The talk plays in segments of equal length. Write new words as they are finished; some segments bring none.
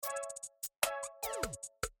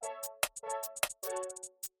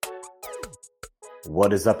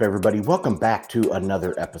What is up, everybody? Welcome back to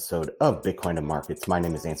another episode of Bitcoin and Markets. My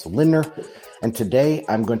name is Ansel Lindner, and today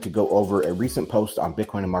I'm going to go over a recent post on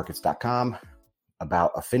bitcoinandmarkets.com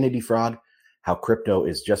about affinity fraud, how crypto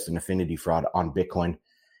is just an affinity fraud on Bitcoin,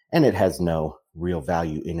 and it has no real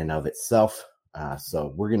value in and of itself.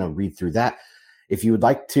 So we're going to read through that. If you would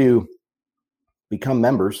like to become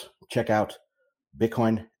members, check out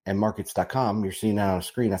bitcoinandmarkets.com. You're seeing that on the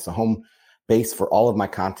screen. That's the home base for all of my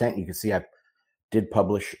content. You can see I did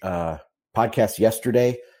publish a podcast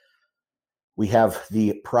yesterday. We have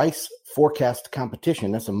the price forecast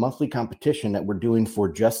competition. That's a monthly competition that we're doing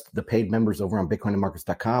for just the paid members over on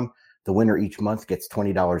bitcoinandmarkets.com. The winner each month gets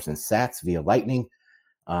 $20 in sats via Lightning.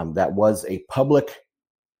 That was a public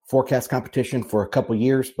forecast competition for a couple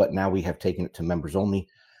years, but now we have taken it to members only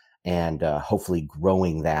and hopefully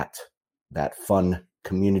growing that fun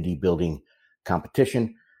community building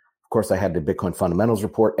competition. Of course, I had the Bitcoin Fundamentals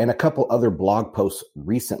Report and a couple other blog posts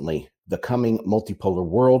recently, The Coming Multipolar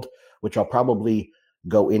World, which I'll probably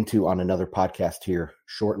go into on another podcast here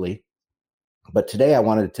shortly. But today I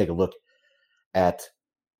wanted to take a look at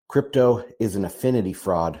crypto is an affinity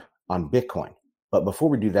fraud on Bitcoin. But before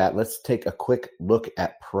we do that, let's take a quick look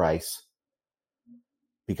at price,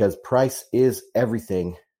 because price is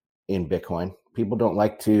everything in Bitcoin. People don't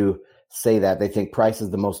like to say that. They think price is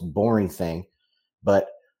the most boring thing, but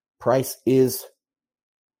price is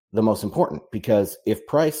the most important, because if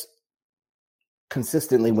price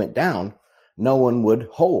consistently went down, no one would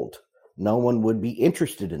hold. No one would be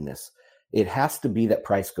interested in this. It has to be that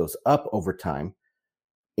price goes up over time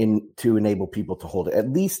to enable people to hold it,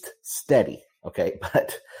 at least steady. Okay.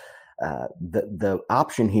 But the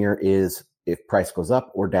option here is if price goes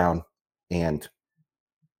up or down, and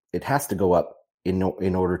it has to go up in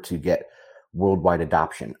order to get worldwide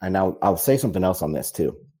adoption. And I'll say something else on this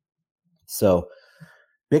too. So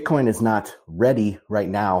Bitcoin is not ready right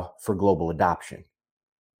now for global adoption.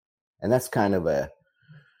 And that's kind of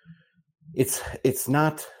it's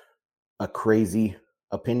not a crazy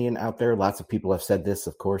opinion out there. Lots of people have said this,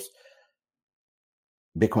 of course.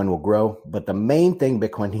 Bitcoin will grow, but the main thing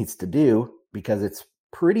Bitcoin needs to do, because it's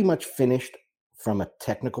pretty much finished from a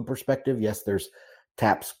technical perspective. Yes, there's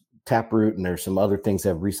Taproot and there's some other things that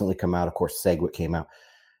have recently come out. Of course, SegWit came out.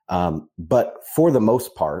 But for the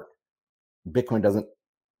most part, Bitcoin doesn't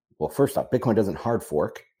hard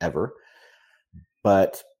fork ever,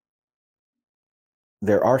 but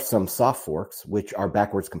there are some soft forks which are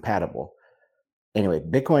backwards compatible. Anyway,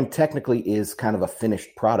 Bitcoin technically is kind of a finished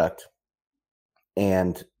product,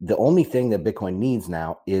 and the only thing that Bitcoin needs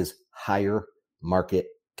now is higher market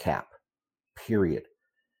cap, period.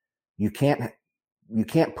 You can't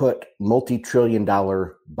put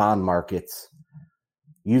multi-trillion-dollar bond markets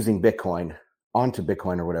using Bitcoin onto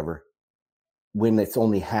Bitcoin or whatever when it's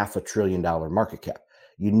only $500 billion market cap.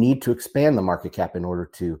 You need to expand the market cap in order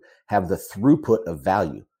to have the throughput of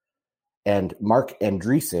value. And Mark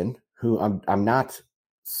Andreessen, who I'm not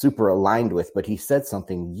super aligned with, but he said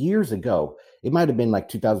something years ago. It might have been like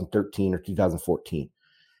 2013 or 2014.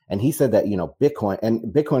 And he said that,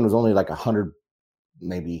 Bitcoin was only like 100,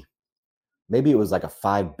 maybe it was like a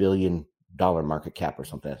 $5 billion market cap or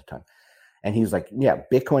something at the time. And he was like, yeah,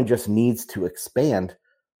 Bitcoin just needs to expand,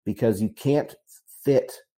 because you can't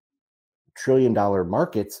fit trillion-dollar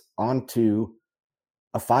markets onto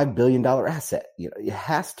a $5 billion asset. It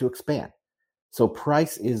has to expand. So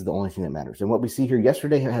price is the only thing that matters. And what we see here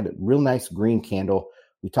yesterday had a real nice green candle.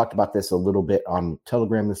 We talked about this a little bit on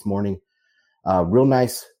Telegram this morning. Real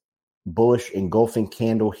nice bullish engulfing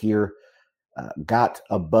candle here. Got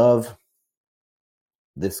above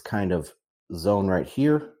this kind of zone right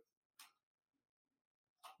here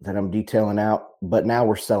that I'm detailing out, but now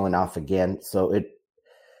we're selling off again. So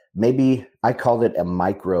maybe I called it a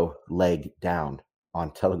micro leg down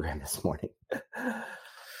on Telegram this morning.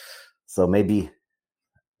 So maybe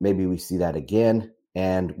we see that again,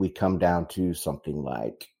 and we come down to something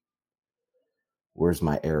like, where's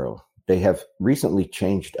my arrow? They have recently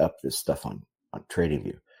changed up this stuff on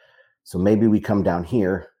TradingView. So maybe we come down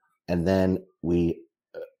here and then we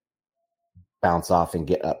bounce off and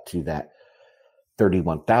get up to that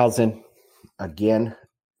 31,000. Again,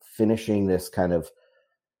 finishing this kind of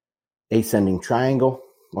ascending triangle,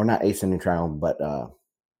 or not ascending triangle, but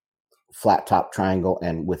flat top triangle,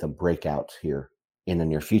 and with a breakout here in the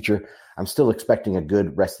near future. I'm still expecting a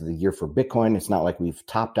good rest of the year for Bitcoin. It's not like we've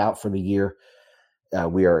topped out for the year.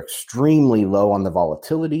 We are extremely low on the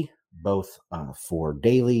volatility, both for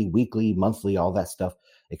daily, weekly, monthly, all that stuff.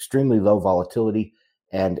 Extremely low volatility.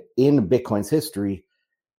 And in Bitcoin's history,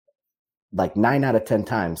 like 9 out of 10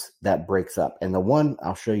 times that breaks up. And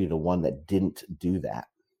I'll show you the one that didn't do that.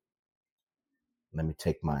 let me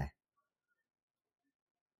take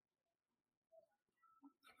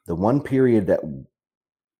the one period that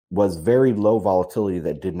was very low volatility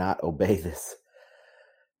that did not obey this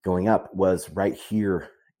going up was right here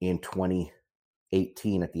in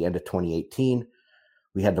 2018. At the end of 2018,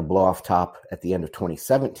 we had the blow off top at the end of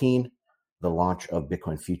 2017, the launch of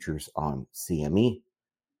Bitcoin futures on CME.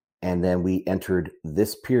 And then we entered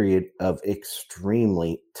this period of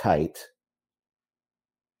extremely tight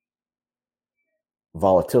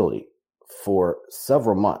volatility for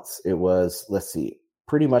several months. It was,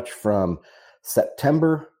 pretty much from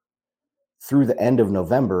September through the end of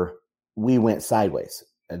November, we went sideways.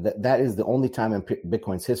 That is the only time in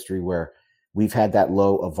Bitcoin's history where we've had that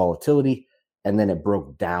low of volatility, and then it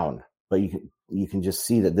broke down. But you can just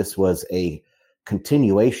see that this was a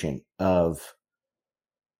continuation of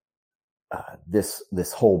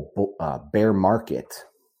this whole bear market,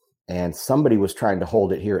 and somebody was trying to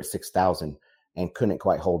hold it here at 6,000 and couldn't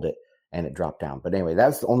quite hold it, and it dropped down. But anyway,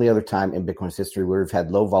 that's the only other time in Bitcoin's history where we've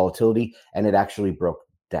had low volatility and it actually broke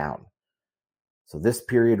down. So this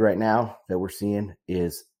period right now that we're seeing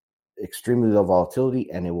is extremely low volatility,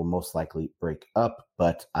 and it will most likely break up,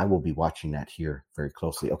 but I will be watching that here very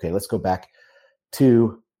closely. Okay, let's go back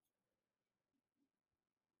to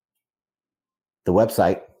the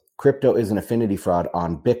website. Crypto is an affinity fraud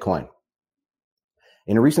on Bitcoin.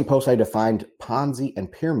 In a recent post, I defined Ponzi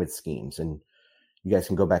and pyramid schemes, and you guys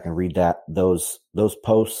can go back and read those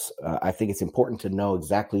posts. I think it's important to know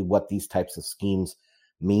exactly what these types of schemes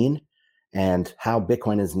mean and how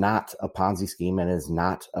Bitcoin is not a Ponzi scheme and is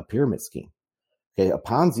not a pyramid scheme. Okay, a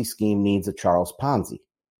Ponzi scheme needs a Charles Ponzi.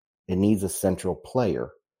 It needs a central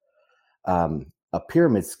player. A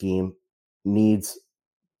pyramid scheme needs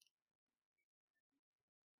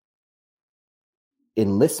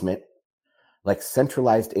enlistment, like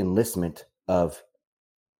centralized enlistment of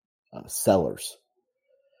sellers.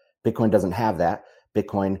 Bitcoin doesn't have that.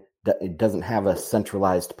 Bitcoin, it doesn't have a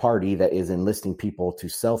centralized party that is enlisting people to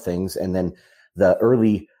sell things, and then the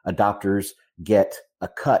early adopters get a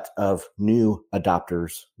cut of new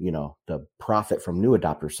adopters, the profit from new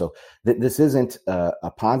adopters. So this isn't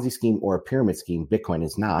a Ponzi scheme or a pyramid scheme. Bitcoin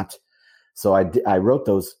is not. So I wrote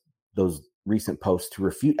those recent posts to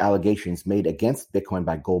refute allegations made against Bitcoin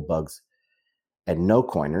by gold bugs and no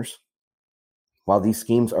coiners. While these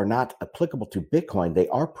schemes are not applicable to Bitcoin, they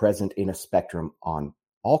are present in a spectrum on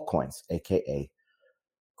altcoins, aka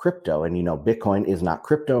crypto. And Bitcoin is not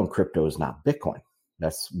crypto and crypto is not Bitcoin.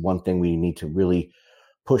 That's one thing we need to really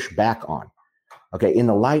push back on. Okay, in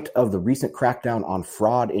the light of the recent crackdown on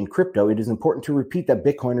fraud in crypto, it is important to repeat that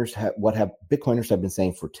Bitcoiners have been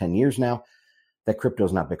saying for 10 years now, that crypto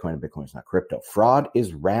is not Bitcoin and Bitcoin is not crypto. Fraud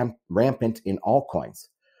is rampant in all coins,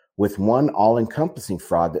 with one all-encompassing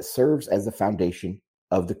fraud that serves as the foundation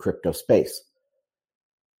of the crypto space,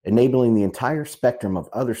 enabling the entire spectrum of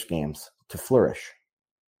other scams to flourish.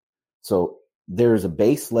 So there's a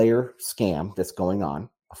base layer scam that's going on,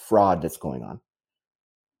 a fraud that's going on,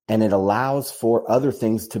 and it allows for other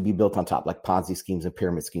things to be built on top, like Ponzi schemes and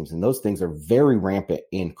pyramid schemes. And those things are very rampant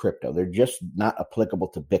in crypto. They're just not applicable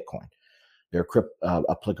to Bitcoin. They're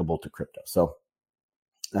applicable to crypto. So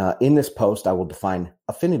in this post, I will define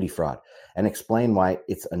affinity fraud and explain why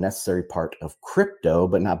it's a necessary part of crypto,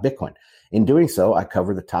 but not Bitcoin. In doing so, I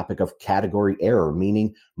cover the topic of category error,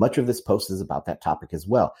 meaning much of this post is about that topic as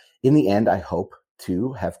well. In the end, I hope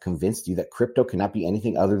to have convinced you that crypto cannot be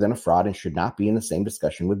anything other than a fraud and should not be in the same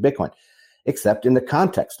discussion with Bitcoin, except in the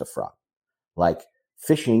context of fraud, like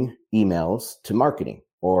phishing emails to marketing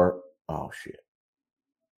or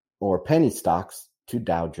penny stocks to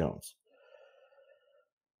Dow Jones.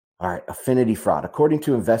 All right, affinity fraud. According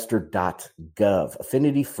to investor.gov,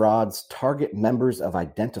 affinity frauds target members of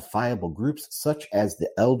identifiable groups such as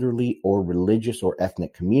the elderly or religious or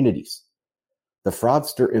ethnic communities. The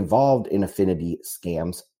fraudster involved in affinity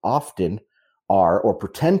scams often are or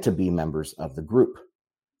pretend to be members of the group.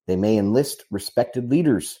 They may enlist respected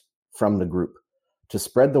leaders from the group to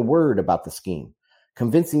spread the word about the scheme,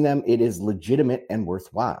 convincing them it is legitimate and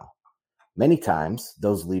worthwhile. Many times,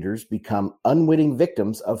 those leaders become unwitting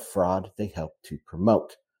victims of fraud they help to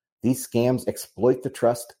promote. These scams exploit the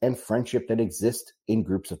trust and friendship that exist in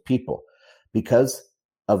groups of people. Because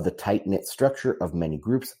of the tight-knit structure of many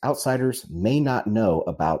groups, outsiders may not know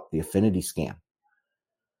about the affinity scam.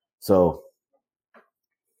 So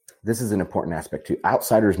this is an important aspect too.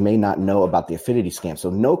 Outsiders may not know about the affinity scam. So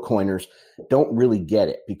no coiners don't really get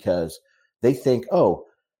it because they think,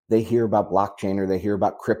 they hear about blockchain or they hear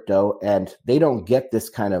about crypto, and they don't get this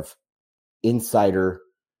kind of insider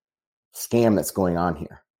scam that's going on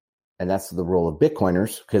here. And that's the role of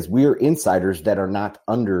Bitcoiners, because we're insiders that are not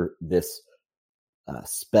under this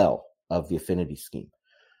spell of the Affinity scheme.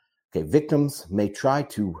 Okay, victims may try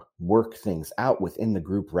to work things out within the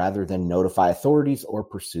group rather than notify authorities or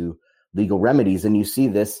pursue legal remedies. And you see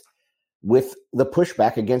this with the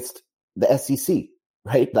pushback against the SEC,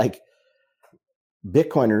 right? Like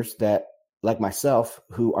Bitcoiners that, like myself,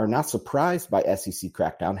 who are not surprised by SEC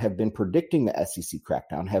crackdown, have been predicting the SEC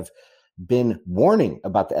crackdown, have been warning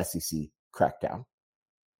about the SEC crackdown.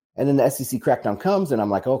 And then the SEC crackdown comes and I'm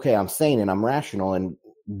like, okay, I'm sane and I'm rational and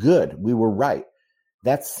good. We were right.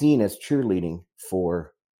 That's seen as cheerleading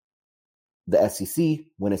for the SEC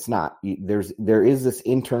when it's not. There is this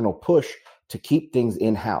internal push to keep things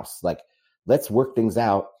in-house. Like, let's work things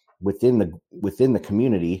out within the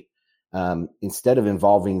community instead of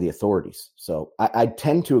involving the authorities. So I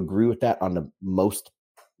tend to agree with that on the most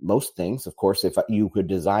things. Of course, if you could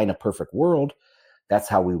design a perfect world, that's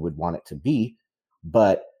how we would want it to be.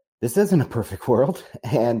 But this isn't a perfect world,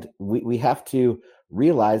 and we have to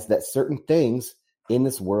realize that certain things in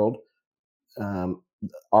this world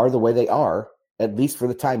are the way they are, at least for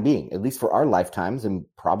the time being, at least for our lifetimes and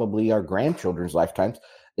probably our grandchildren's lifetimes.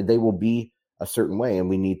 They will be a certain way, and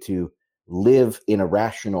we need to live in a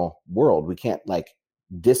rational world. We can't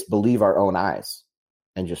disbelieve our own eyes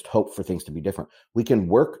and just hope for things to be different. We can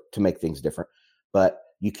work to make things different, but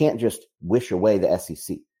you can't just wish away the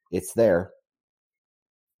SEC. It's there.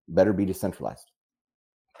 Better be decentralized.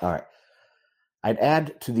 All right. I'd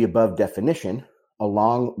add to the above definition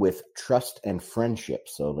along with trust and friendship.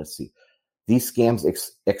 So let's see. These scams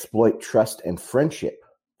exploit trust and friendship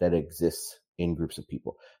that exists in groups of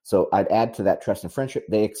people. So I'd add to that trust and friendship,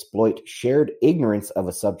 they exploit shared ignorance of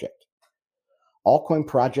a subject. Altcoin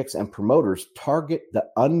projects and promoters target the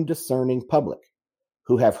undiscerning public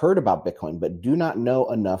who have heard about Bitcoin but do not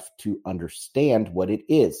know enough to understand what it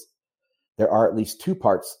is. There are at least two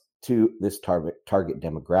parts to this target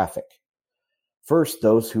demographic. First,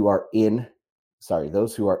 those who are in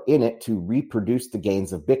it to reproduce the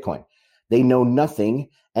gains of Bitcoin. They know nothing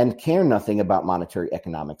and care nothing about monetary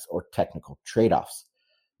economics or technical trade-offs.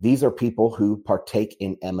 These are people who partake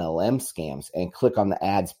in MLM scams and click on the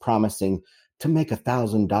ads promising to make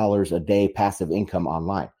 $1,000 a day passive income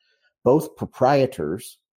online. Both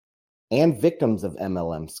proprietors and victims of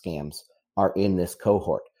MLM scams are in this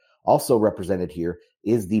cohort. Also represented here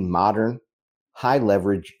is the modern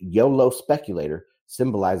high-leverage YOLO speculator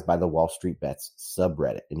symbolized by the Wall Street Bets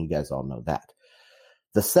subreddit, and you guys all know that.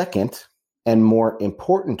 The second and more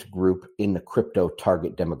important group in the crypto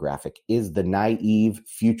target demographic is the naive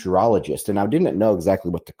futurologist, and I didn't know exactly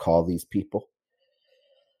what to call these people.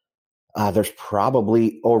 There's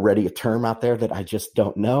probably already a term out there that I just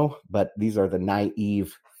don't know, but these are the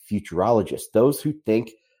naive futurologists, those who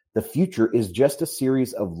think the future is just a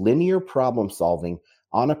series of linear problem solving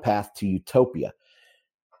on a path to utopia.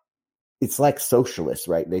 It's like socialists,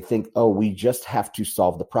 right? They think, oh, we just have to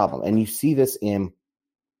solve the problem. And you see this in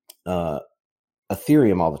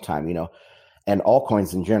Ethereum all the time, and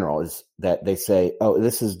altcoins in general, is that they say, oh,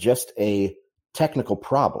 this is just a technical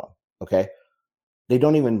problem, okay? They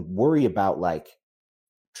don't even worry about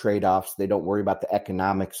trade-offs. They don't worry about the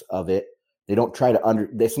economics of it. They don't try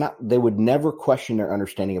to they would never question their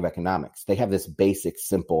understanding of economics. They have this basic,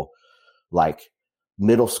 simple,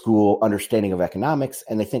 middle school understanding of economics,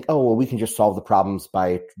 and they think, oh, well, we can just solve the problems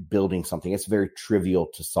by building something. It's very trivial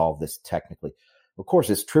to solve this technically. Of course,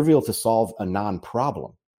 it's trivial to solve a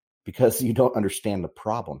non-problem because you don't understand the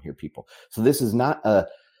problem here, people. So this is not the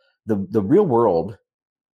real world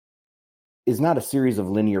is not a series of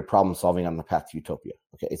linear problem solving on the path to utopia.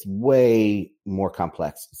 Okay, it's way more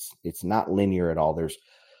complex. It's not linear at all.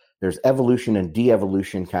 There's evolution and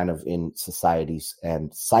de-evolution kind of in societies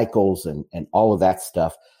and cycles and all of that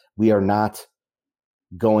stuff. We are not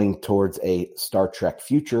going towards a Star Trek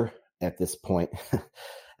future at this point,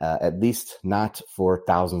 at least not for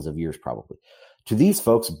thousands of years probably. To these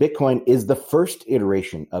folks, Bitcoin is the first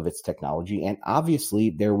iteration of its technology, and obviously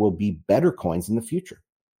there will be better coins in the future.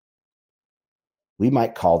 We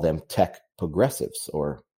might call them tech progressives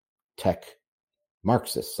or tech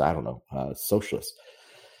Marxists, I don't know, socialists.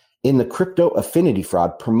 In the crypto affinity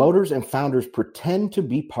fraud, promoters and founders pretend to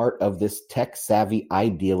be part of this tech-savvy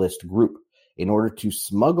idealist group in order to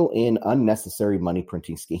smuggle in unnecessary money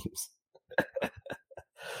printing schemes.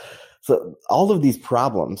 So all of these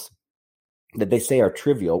problems that they say are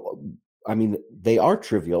trivial, I mean, they are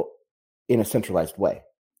trivial in a centralized way.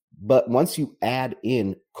 But once you add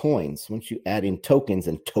in coins, once you add in tokens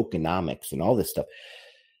and tokenomics and all this stuff,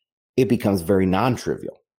 it becomes very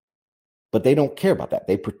non-trivial. But they don't care about that.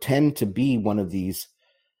 They pretend to be one of these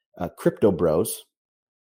crypto bros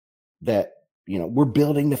that, we're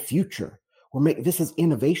building the future. This is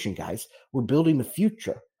innovation, guys. We're building the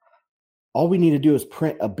future. All we need to do is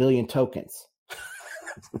print 1 billion tokens.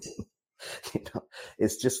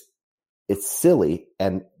 It's silly,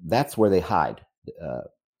 and that's where they hide.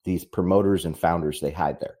 These promoters and founders, they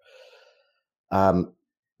hide there.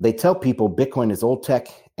 They tell people Bitcoin is old tech,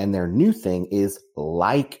 and their new thing is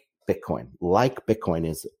like Bitcoin. Like Bitcoin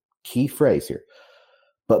is a key phrase here.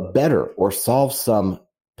 But better, or solve some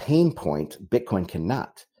pain point Bitcoin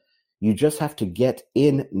cannot. You just have to get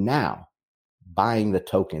in now, buying the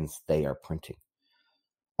tokens they are printing.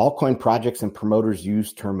 Altcoin projects and promoters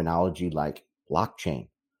use terminology like blockchain,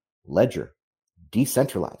 ledger,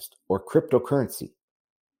 decentralized, or cryptocurrency,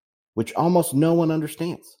 which almost no one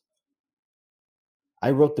understands. I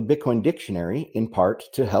wrote the Bitcoin dictionary in part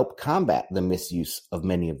to help combat the misuse of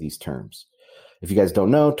many of these terms. If you guys don't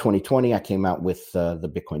know, 2020, I came out with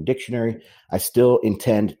the Bitcoin dictionary. I still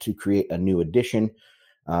intend to create a new edition.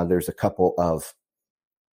 There's a couple of,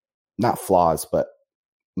 not flaws, but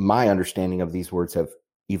my understanding of these words have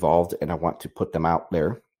evolved, and I want to put them out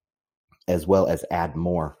there, as well as add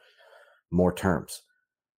more terms.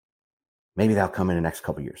 Maybe that'll come in the next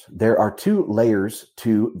couple of years. There are 2 layers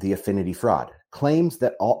to the Affinity fraud. Claims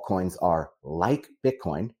that altcoins are like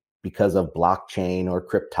Bitcoin because of blockchain or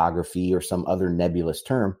cryptography or some other nebulous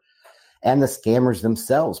term, and the scammers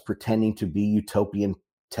themselves pretending to be utopian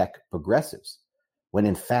tech progressives, when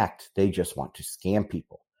in fact they just want to scam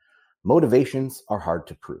people. Motivations are hard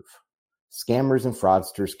to prove. Scammers and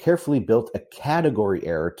fraudsters carefully built a category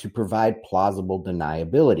error to provide plausible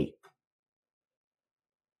deniability.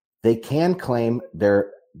 They can claim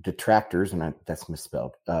their detractors, and that's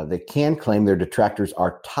misspelled, they can claim their detractors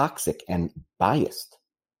are toxic and biased.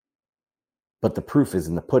 But the proof is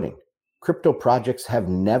in the pudding. Crypto projects have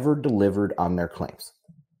never delivered on their claims.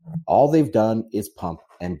 All they've done is pump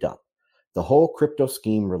and dump. The whole crypto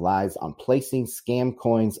scheme relies on placing scam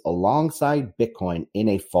coins alongside Bitcoin in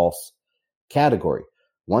a false category.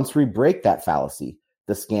 Once we break that fallacy,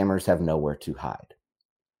 the scammers have nowhere to hide.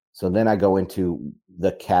 So then I go into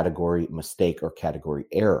the category mistake or category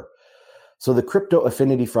error. So the crypto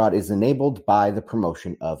affinity fraud is enabled by the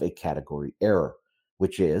promotion of a category error,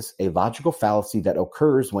 which is a logical fallacy that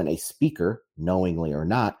occurs when a speaker, knowingly or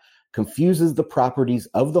not, confuses the properties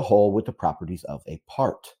of the whole with the properties of a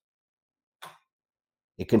part.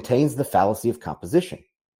 It contains the fallacy of composition,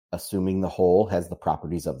 assuming the whole has the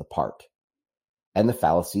properties of the part, and the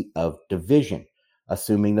fallacy of division,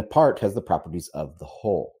 assuming the part has the properties of the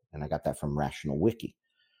whole. And I got that from Rational Wiki.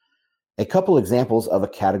 A couple examples of a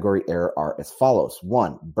category error are as follows.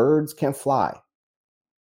 1, birds can fly.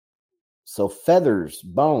 So feathers,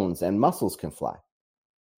 bones, and muscles can fly.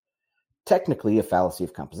 Technically a fallacy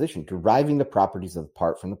of composition, deriving the properties of the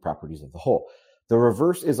part from the properties of the whole. The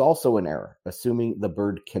reverse is also an error, assuming the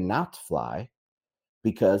bird cannot fly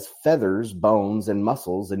because feathers, bones, and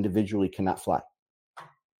muscles individually cannot fly.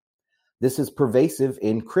 This is pervasive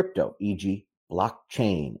in crypto, e.g.,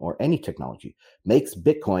 blockchain or any technology, makes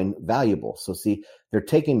Bitcoin valuable. So see, they're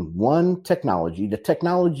taking one technology, the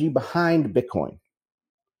technology behind Bitcoin.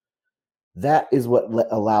 That is what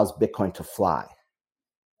allows Bitcoin to fly.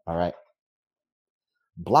 All right.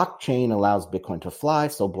 Blockchain allows Bitcoin to fly,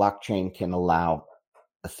 so blockchain can allow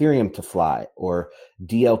Ethereum to fly, or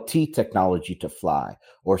DLT technology to fly,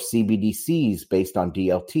 or CBDCs based on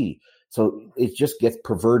DLT. So it just gets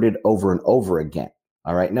perverted over and over again.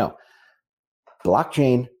 All right. No,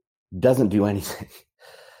 blockchain doesn't do anything.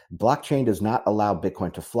 Blockchain does not allow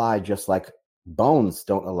Bitcoin to fly, just like bones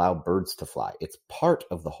don't allow birds to fly. It's part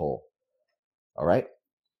of the whole. All right.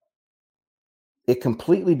 It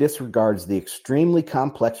completely disregards the extremely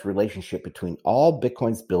complex relationship between all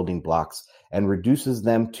Bitcoin's building blocks and reduces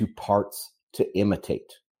them to parts to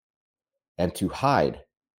imitate and to hide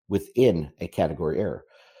within a category error.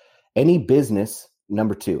 Any business,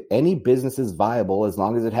 number 2, any business is viable as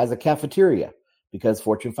long as it has a cafeteria, because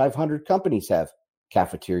Fortune 500 companies have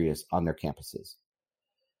cafeterias on their campuses.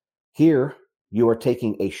 Here, you are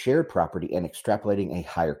taking a shared property and extrapolating a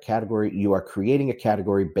higher category. You are creating a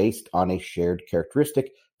category based on a shared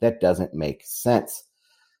characteristic that doesn't make sense.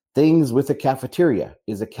 Things with a cafeteria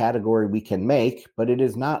is a category we can make, but it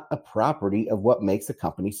is not a property of what makes a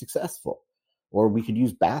company successful. Or we could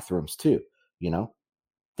use bathrooms too,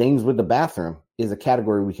 Things with the bathroom is a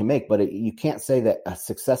category we can make, but you can't say that a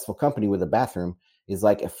successful company with a bathroom is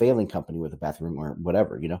like a failing company with a bathroom or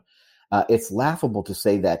whatever, It's laughable to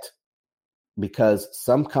say that because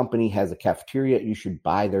some company has a cafeteria, you should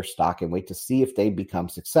buy their stock and wait to see if they become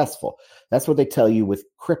successful. That's what they tell you with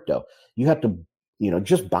crypto. You have to,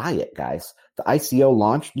 just buy it, guys. The ICO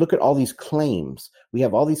launched. Look at all these claims. We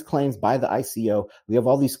have all these claims by the ICO. We have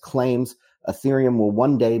all these claims Ethereum will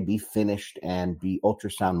one day be finished and be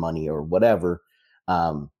ultrasound money or whatever,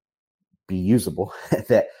 be usable,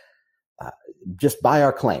 that just buy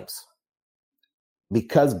our claims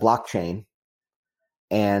because blockchain,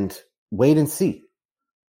 and wait and see.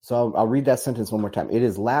 So I'll read that sentence one more time. It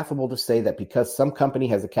is laughable to say that because some company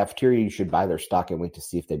has a cafeteria, you should buy their stock and wait to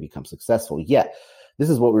see if they become successful. Yet, this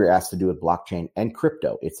is what we were asked to do with blockchain and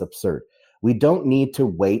crypto. It's absurd. We don't need to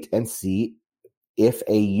wait and see if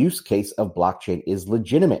a use case of blockchain is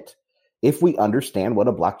legitimate, if we understand what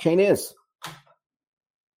a blockchain is.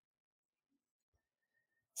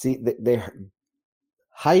 See, they're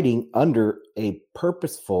hiding under a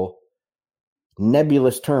purposeful,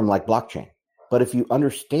 nebulous term like blockchain. But if you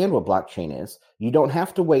understand what blockchain is, you don't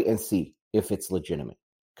have to wait and see if it's legitimate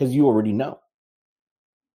because you already know.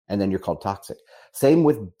 And then you're called toxic. Same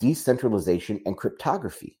with decentralization and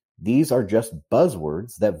cryptography. These are just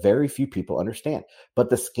buzzwords that very few people understand. But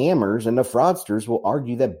the scammers and the fraudsters will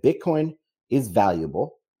argue that Bitcoin is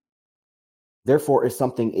valuable. Therefore, if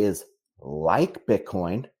something is like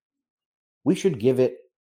Bitcoin, we should give it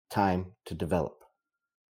time to develop.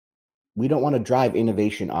 We don't want to drive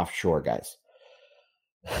innovation offshore, guys.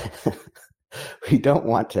 We don't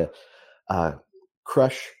want to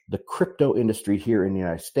crush the crypto industry here in the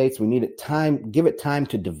United States. We need give it time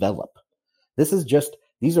to develop.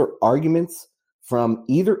 These are arguments from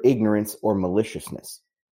either ignorance or maliciousness.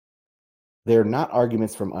 They're not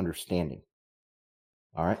arguments from understanding.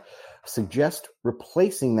 All right. Suggest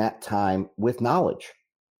replacing that time with knowledge.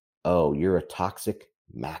 Oh, you're a toxic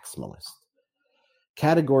maximalist.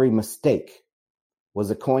 Category mistake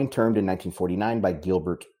was a coin termed in 1949 by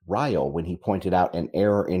Gilbert Ryle when he pointed out an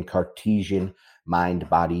error in Cartesian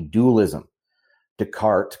mind-body dualism.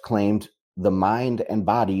 Descartes claimed the mind and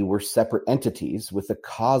body were separate entities with a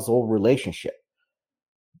causal relationship.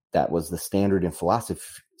 That was the standard in philosophy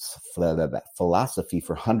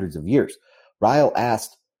for hundreds of years. Ryle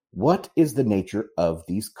asked, what is the nature of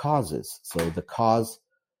these causes? So the cause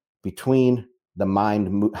between the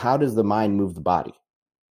mind, how does the mind move the body?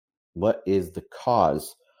 What is the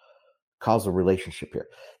causal relationship here?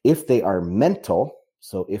 If they are mental,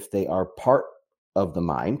 so if they are part of the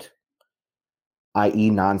mind, i.e.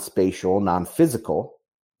 non-spatial, non-physical,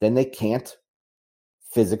 then they can't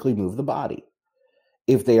physically move the body.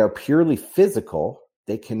 If they are purely physical,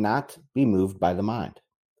 they cannot be moved by the mind.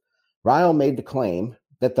 Ryle made the claim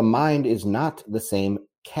that the mind is not the same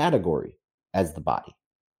category as the body.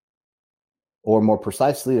 Or more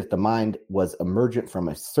precisely, that the mind was emergent from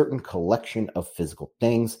a certain collection of physical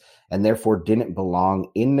things and therefore didn't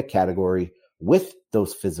belong in the category with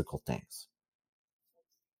those physical things.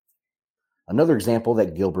 Another example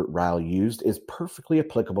that Gilbert Ryle used is perfectly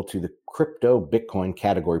applicable to the crypto Bitcoin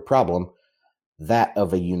category problem, that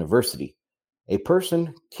of a university. A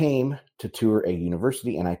person came to tour a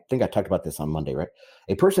university, and I think I talked about this on Monday, right?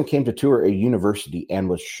 A person came to tour a university and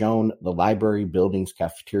was shown the library, buildings,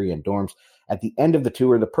 cafeteria, and dorms. At the end of the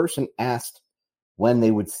tour, the person asked when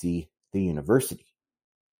they would see the university.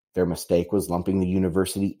 Their mistake was lumping the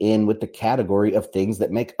university in with the category of things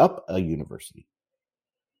that make up a university.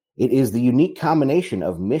 It is the unique combination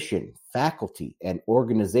of mission, faculty, and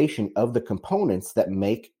organization of the components that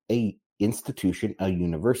make an institution a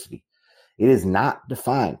university. It is not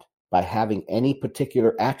defined by having any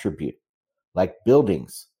particular attribute like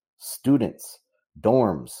buildings, students,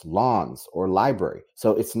 dorms, lawns, or library.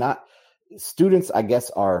 So it's not, students, I guess,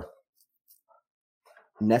 are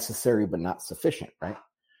necessary but not sufficient, right?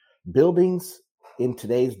 Buildings in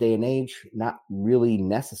today's day and age, not really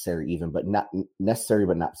necessary even, but not necessary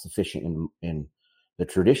but not sufficient in the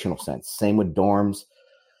traditional sense. Same with dorms,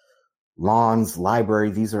 lawns,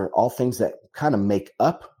 library. These are all things that kind of make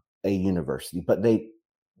up a university, but they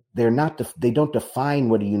don't define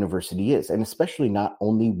what a university is, and especially not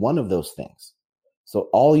only one of those things. So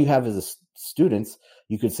all you have is students.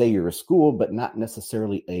 You could say you're a school, but not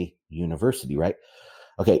necessarily a university, right?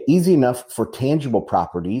 Okay, easy enough for tangible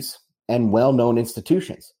properties and well-known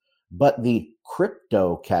institutions, but the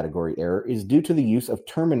crypto category error is due to the use of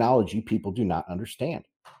terminology people do not understand.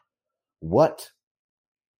 What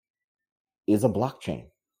is a blockchain?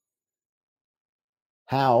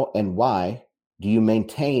 How and why do you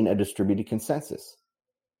maintain a distributed consensus?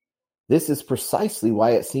 This is precisely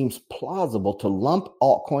why it seems plausible to lump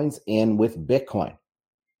altcoins in with Bitcoin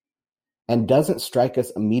and doesn't strike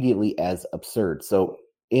us immediately as absurd. So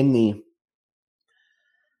in the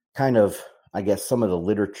kind of, I guess, some of the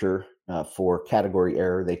literature for category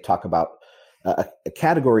error, they talk about a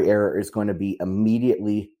category error is going to be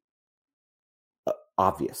immediately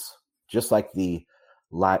obvious, just like the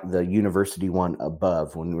the university one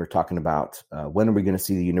above, when we were talking about when are we going to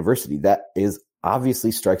see the university, that is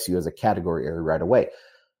obviously strikes you as a category error right away.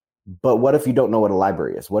 But what if you don't know what a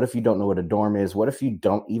library is? What if you don't know what a dorm is? What if you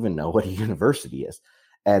don't even know what a university is?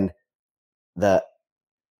 And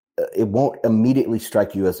it won't immediately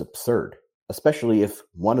strike you as absurd, especially if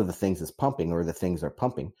one of the things is pumping or the things are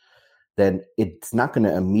pumping, then it's not going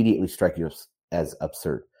to immediately strike you as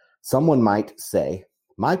absurd. Someone might say,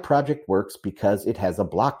 my project works because it has a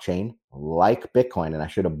blockchain like Bitcoin. And I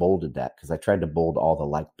should have bolded that because I tried to bold all the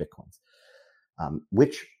like Bitcoins,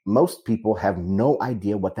 which most people have no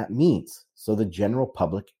idea what that means. So the general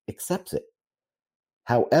public accepts it.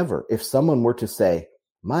 However, if someone were to say,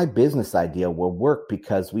 my business idea will work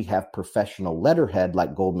because we have professional letterhead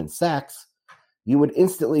like Goldman Sachs, you would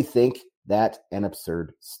instantly think that an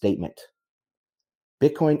absurd statement.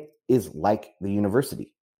 Bitcoin is like the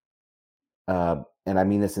university. And I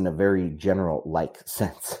mean this in a very general like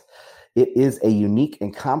sense. It is a unique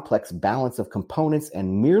and complex balance of components,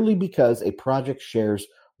 and merely because a project shares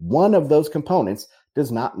one of those components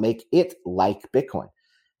does not make it like Bitcoin,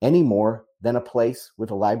 any more than a place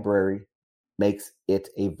with a library makes it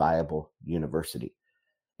a viable university.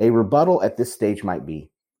 A rebuttal at this stage might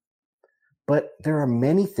be, but there are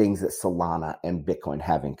many things that Solana and Bitcoin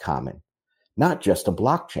have in common, not just a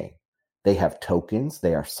blockchain. They have tokens,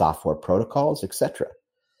 they are software protocols, etc.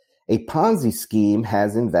 A Ponzi scheme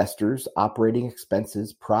has investors, operating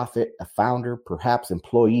expenses, profit, a founder, perhaps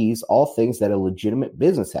employees, all things that a legitimate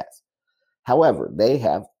business has. However, they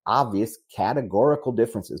have obvious categorical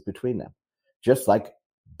differences between them. Just like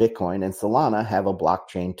Bitcoin and Solana have a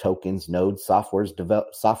blockchain, tokens, nodes,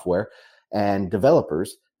 software, and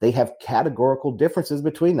developers, they have categorical differences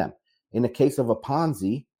between them. In the case of a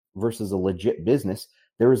Ponzi versus a legit business,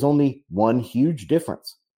 there is only one huge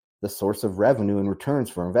difference: the source of revenue and returns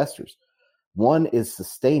for investors. One is a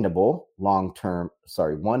sustainable long-term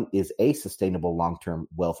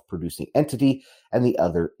wealth producing entity, and the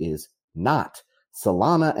other is not.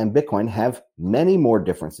 Solana and Bitcoin have many more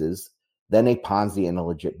differences than a Ponzi and a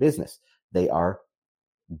legit business. They are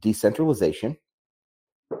decentralization.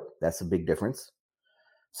 That's a big difference.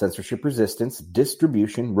 Censorship resistance,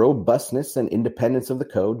 distribution, robustness, and independence of the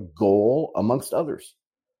code, goal, amongst others.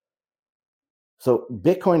 So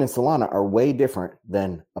Bitcoin and Solana are way different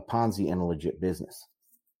than a Ponzi and a legit business.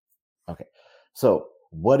 Okay, so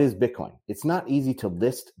what is Bitcoin? It's not easy to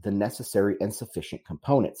list the necessary and sufficient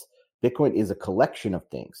components. Bitcoin is a collection of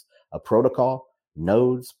things: a protocol,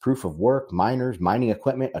 nodes, proof of work, miners, mining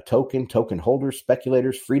equipment, a token, token holders,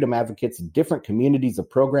 speculators, freedom advocates, different communities of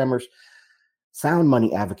programmers, sound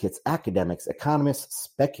money advocates, academics, economists,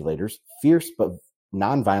 speculators, fierce but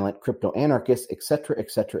nonviolent crypto anarchists, etc.,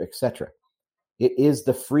 etc., etc. It is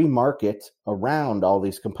the free market around all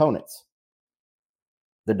these components.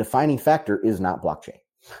 The defining factor is not blockchain.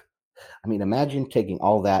 I mean, imagine taking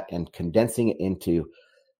all that and condensing it into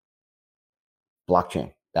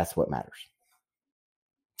blockchain. That's what matters.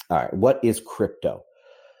 All right, what is crypto?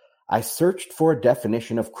 I searched for a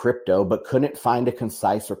definition of crypto, but couldn't find a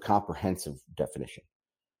concise or comprehensive definition.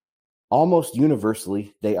 Almost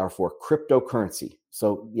universally, they are for cryptocurrency.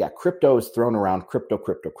 So yeah, crypto is thrown around, crypto,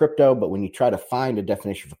 but when you try to find a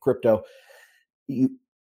definition for crypto,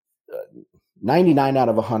 99 out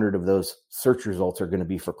of 100 of those search results are going to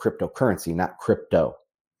be for cryptocurrency, not crypto.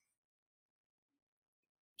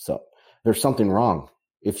 So there's something wrong.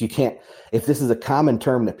 If this is a common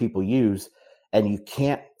term that people use and you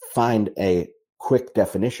can't find a quick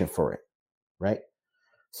definition for it, right?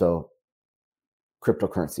 So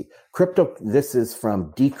cryptocurrency. This is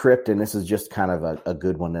from Decrypt, and this is just kind of a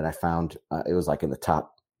good one that I found. It was like in the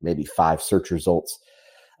top maybe 5 search results.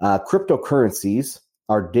 Cryptocurrencies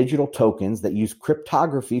are digital tokens that use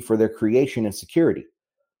cryptography for their creation and security.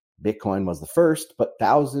 Bitcoin was the first, but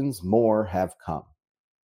thousands more have come.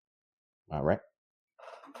 All right.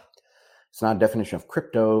 It's not a definition of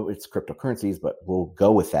crypto, it's cryptocurrencies, but we'll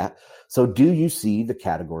go with that. So do you see the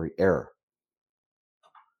category error?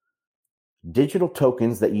 Digital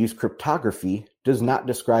tokens that use cryptography does not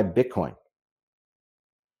describe Bitcoin.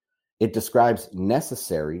 It describes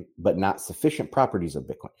necessary but not sufficient properties of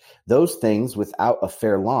Bitcoin. Those things without a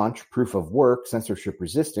fair launch, proof of work, censorship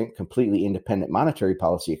resistant, completely independent monetary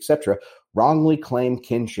policy, etc., wrongly claim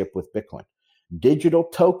kinship with Bitcoin. Digital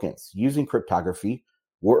tokens using cryptography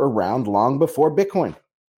were around long before Bitcoin.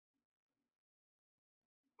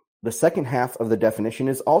 The second half of the definition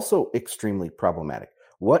is also extremely problematic.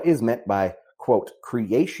 What is meant by, quote,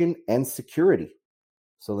 creation and security?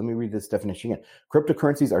 So let me read this definition again.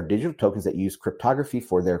 Cryptocurrencies are digital tokens that use cryptography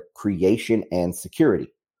for their creation and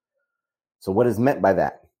security. So what is meant by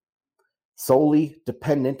that? solely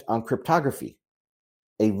dependent on cryptography.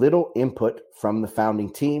 A little input from the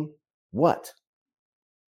founding team. What?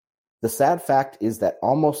 The sad fact is that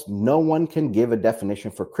almost no one can give a definition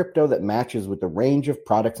for crypto that matches with the range of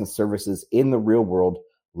products and services in the real world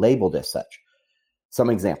labeled as such. Some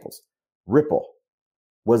examples. Ripple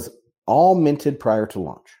was all minted prior to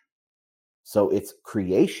launch. So its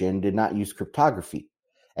creation did not use cryptography,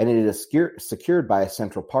 and it is secured by a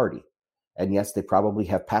central party. And yes, they probably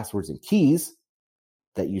have passwords and keys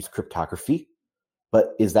that use cryptography,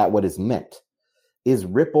 but is that what is meant? Is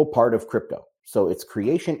Ripple part of crypto? So its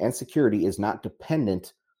creation and security is not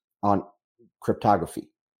dependent on cryptography,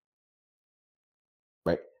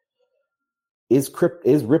 right? Is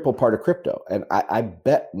Ripple part of crypto? And I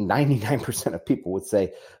bet 99% of people would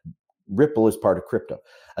say Ripple is part of crypto.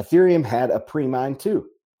 Ethereum had a pre-mine too,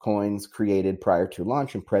 coins created prior to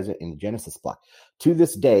launch and present in the Genesis block. To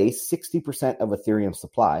this day, 60% of Ethereum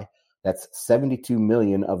supply, that's 72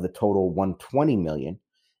 million of the total 120 million,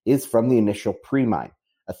 is from the initial pre-mine.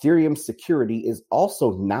 Ethereum's security is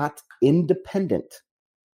also not independent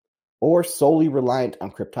or solely reliant on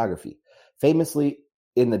cryptography. Famously,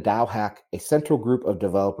 in the DAO hack, a central group of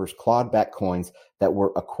developers clawed back coins that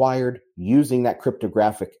were acquired using that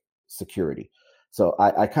cryptographic security. So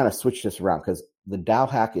I kind of switched this around because the DAO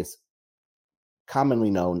hack is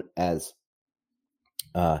commonly known as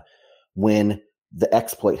when the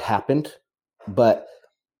exploit happened, but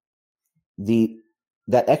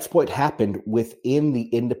that exploit happened within the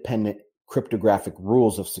independent cryptographic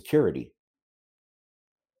rules of security.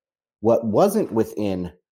 What wasn't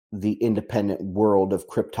within the independent world of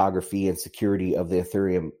cryptography and security of the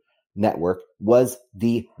Ethereum network was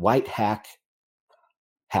the white hack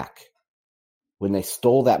when they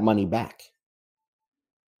stole that money back.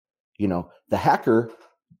 You know, the hacker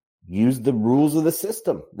used the rules of the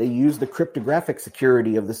system. They used the cryptographic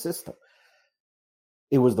security of the system.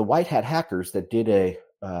 It was the white hat hackers that did a,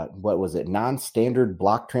 non-standard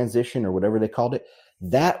block transition or whatever they called it.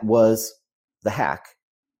 That was the hack.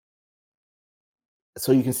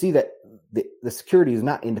 So you can see that the security is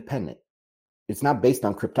not independent. It's not based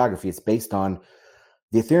on cryptography. It's based on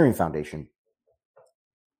the Ethereum Foundation.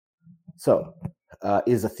 So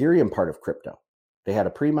is Ethereum part of crypto? They had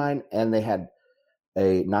a pre-mine and they had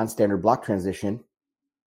a non-standard block transition.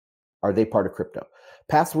 Are they part of crypto?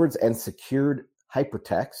 Passwords and secured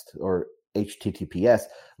hypertext, or HTTPS,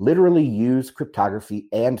 literally use cryptography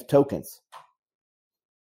and tokens.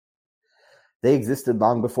 They existed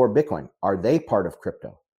long before Bitcoin. Are they part of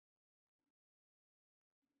crypto?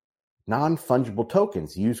 Non-fungible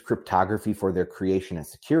tokens use cryptography for their creation and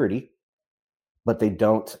security, but they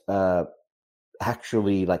don't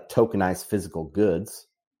actually like tokenize physical goods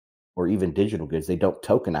or even digital goods. They don't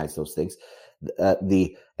tokenize those things.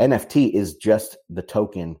 The NFT is just the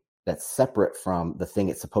token that's separate from the thing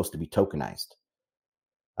it's supposed to be tokenized.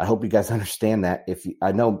 I hope you guys understand that.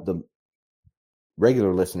 I know the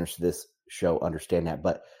regular listeners to this show understand that,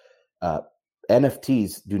 but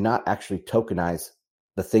NFTs do not actually tokenize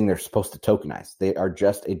the thing they're supposed to tokenize. They are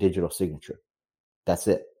just a digital signature. That's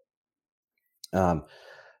it.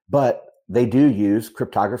 But they do use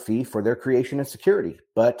cryptography for their creation and security,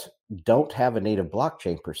 but don't have a native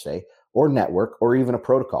blockchain per se, or network, or even a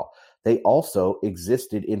protocol. They also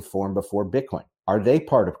existed in form before Bitcoin. Are they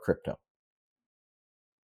part of crypto?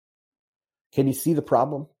 Can you see the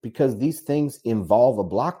problem? Because these things involve a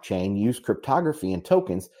blockchain, use cryptography and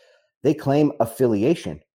tokens. They claim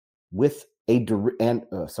affiliation with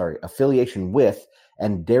affiliation with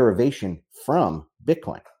and derivation from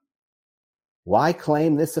Bitcoin. Why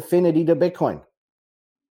claim this affinity to Bitcoin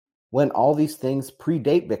when all these things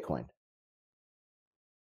predate Bitcoin?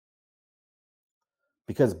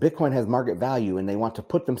 Because Bitcoin has market value and they want to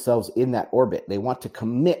put themselves in that orbit. They want to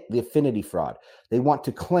commit the affinity fraud. They want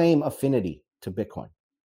to claim affinity to Bitcoin.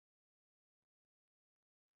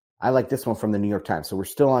 I like this one from the New York Times. So we're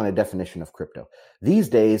still on a definition of crypto. These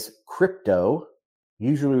days, crypto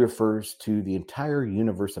usually refers to the entire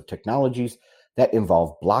universe of technologies that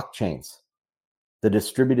involve blockchains, the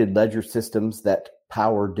distributed ledger systems that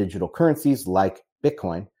power digital currencies like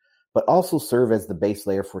Bitcoin, but also serve as the base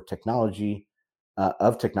layer for technology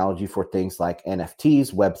for things like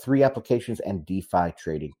NFTs, Web3 applications, and DeFi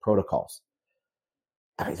trading protocols.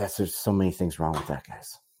 I mean, there's so many things wrong with that,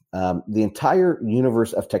 guys. The entire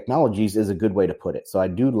universe of technologies is a good way to put it. So I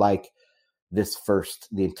do like this first,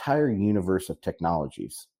 the entire universe of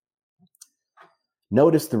technologies.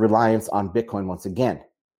 Notice the reliance on Bitcoin once again.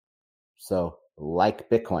 So like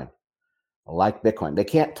Bitcoin. They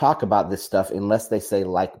can't talk about this stuff unless they say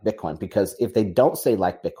like Bitcoin, because if they don't say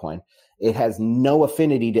like Bitcoin, it has no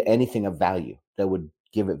affinity to anything of value that would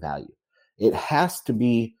give it value. It has to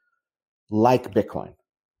be like Bitcoin.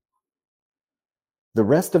 The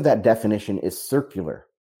rest of that definition is circular.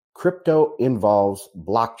 Crypto involves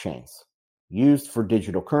blockchains used for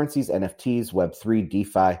digital currencies, NFTs, Web3,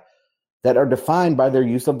 DeFi, that are defined by their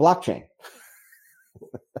use of blockchain.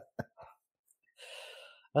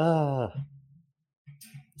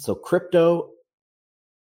 So crypto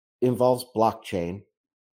involves blockchain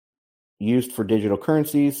used for digital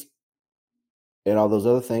currencies and all those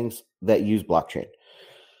other things that use blockchain.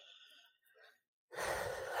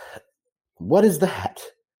 What is that?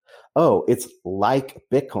 Oh, it's like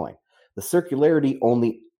Bitcoin. The circularity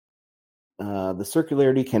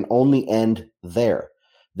can only end there.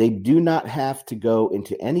 They do not have to go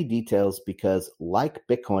into any details because like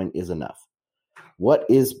Bitcoin is enough. What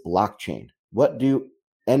is blockchain? What do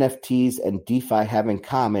NFTs and DeFi have in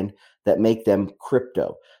common that make them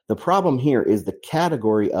crypto? The problem here is the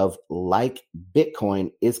category of like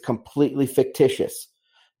Bitcoin is completely fictitious.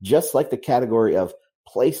 Just like the category of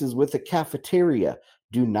places with a cafeteria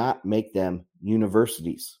do not make them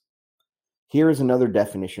universities. Here is another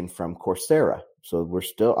definition from Coursera. So we're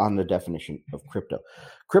still on the definition of crypto.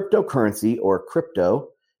 Cryptocurrency, or crypto,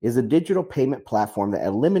 is a digital payment platform that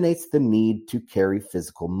eliminates the need to carry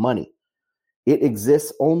physical money. It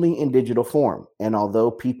exists only in digital form, and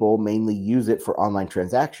although people mainly use it for online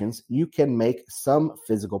transactions, you can make some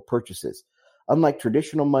physical purchases. Unlike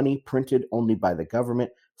traditional money printed only by the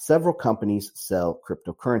government, several companies sell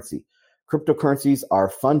cryptocurrency. Cryptocurrencies are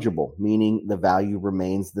fungible, meaning the value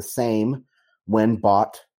remains the same when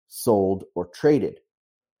bought, sold, or traded.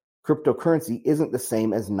 Cryptocurrency isn't the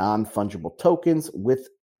same as non-fungible tokens with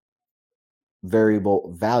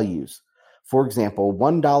variable values. For example,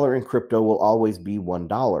 $1 in crypto will always be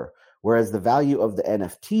 $1, whereas the value of the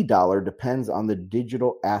NFT dollar depends on the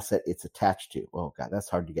digital asset it's attached to. Oh, God, that's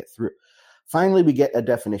hard to get through. Finally, we get a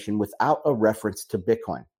definition without a reference to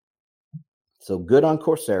Bitcoin. So good on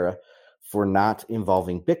Coursera for not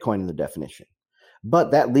involving Bitcoin in the definition.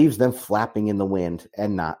 But that leaves them flapping in the wind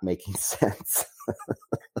and not making sense.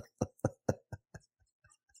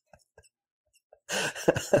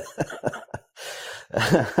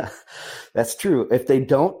 That's true. If they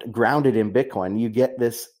don't ground it in Bitcoin, you get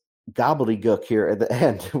this gobbledygook here at the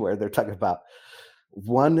end where they're talking about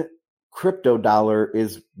one crypto dollar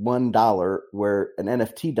is $1, where an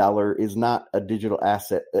NFT dollar is not a digital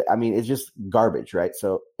asset. I mean, it's just garbage, right?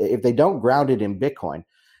 So if they don't ground it in Bitcoin,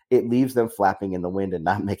 it leaves them flapping in the wind and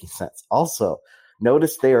not making sense. Also,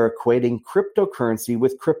 notice they are equating cryptocurrency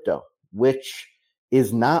with crypto, which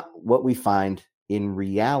is not what we find in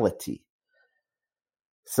reality.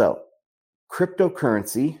 So,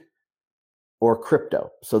 cryptocurrency or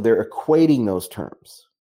crypto. So they're equating those terms.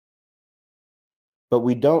 But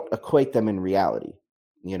we don't equate them in reality.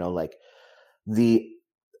 You know, like the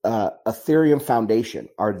Ethereum Foundation,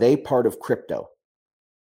 are they part of crypto?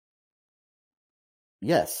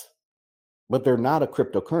 Yes, but they're not a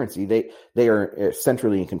cryptocurrency. They are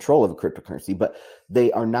centrally in control of a cryptocurrency, but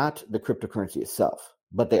they are not the cryptocurrency itself,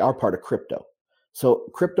 but they are part of crypto.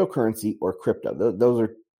 So cryptocurrency or crypto, those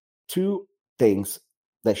are two things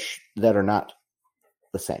that are not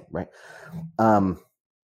the same, right?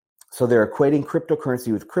 So they're equating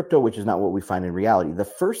cryptocurrency with crypto, which is not what we find in reality. The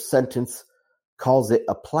first sentence calls it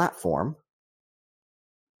a platform,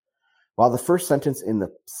 while the first sentence in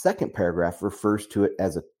the second paragraph refers to it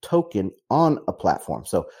as a token on a platform.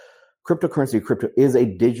 So cryptocurrency or crypto is a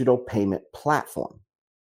digital payment platform.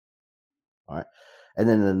 All right. And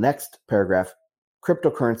then in the next paragraph,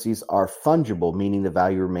 cryptocurrencies are fungible, meaning the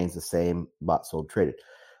value remains the same, bought, sold, traded.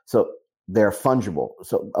 So they're fungible.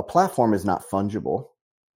 So a platform is not fungible,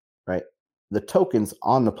 right? The tokens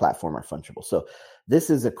on the platform are fungible. So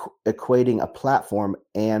this is equating a platform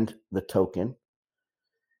and the token.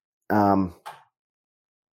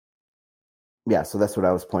 Yeah, so that's what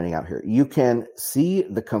I was pointing out here. You can see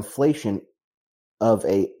the conflation of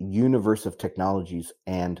a universe of technologies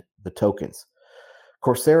and the tokens.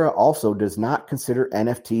 Coursera also does not consider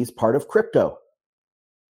NFTs part of crypto.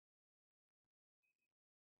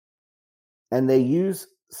 And they use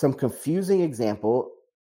some confusing example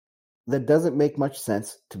that doesn't make much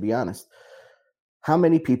sense, to be honest. How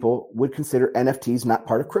many people would consider NFTs not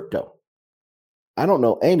part of crypto? I don't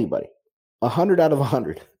know anybody. 100 out of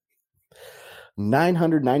 100.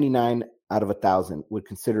 999 out of 1,000 would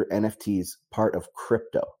consider NFTs part of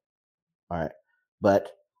crypto. All right. But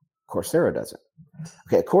Coursera doesn't.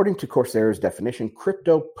 Okay. According to Coursera's definition,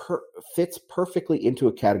 crypto fits perfectly into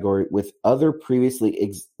a category with other previously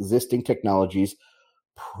existing technologies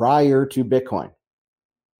prior to Bitcoin.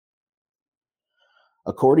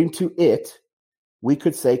 According to it, we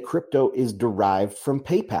could say crypto is derived from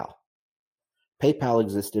PayPal. PayPal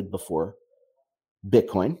existed before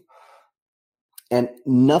Bitcoin, and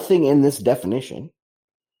nothing in this definition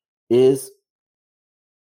is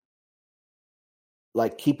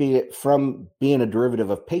like keeping it from being a derivative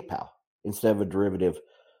of PayPal instead of a derivative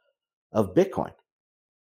of Bitcoin.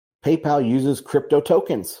 PayPal uses crypto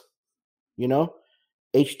tokens,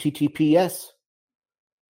 HTTPS,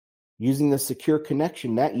 using the secure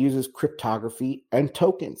connection that uses cryptography and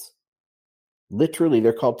tokens. Literally,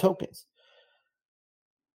 they're called tokens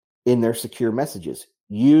in their secure messages,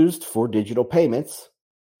 used for digital payments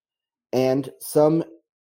and some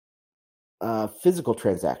physical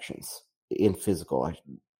transactions in physical.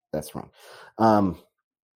 That's wrong.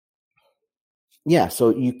 Yeah, so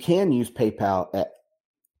you can use PayPal at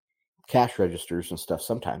cash registers and stuff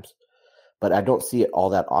sometimes, but I don't see it all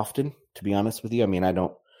that often, to be honest with you. I mean, I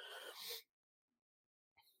don't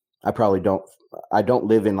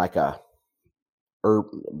live in like a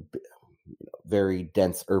very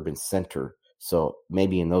dense urban center. So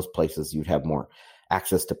maybe in those places you'd have more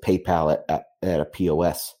access to PayPal at a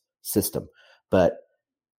POS system, but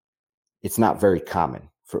it's not very common,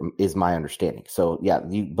 is my understanding. So yeah,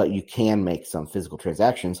 but you can make some physical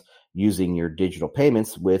transactions using your digital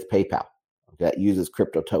payments with PayPal that uses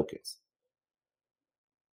crypto tokens.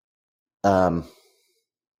 And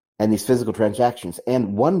these physical transactions, and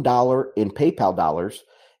 $1 in PayPal dollars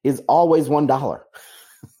is always $1.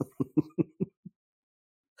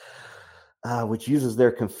 Which uses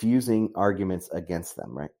their confusing arguments against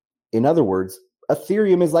them, right? In other words,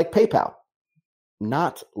 Ethereum is like PayPal,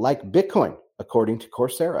 not like Bitcoin, according to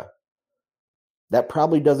Coursera. That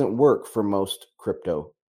probably doesn't work for most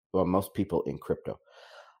people in crypto.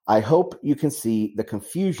 I hope you can see the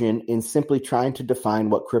confusion in simply trying to define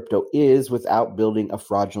what crypto is without building a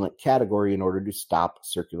fraudulent category in order to stop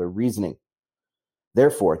circular reasoning.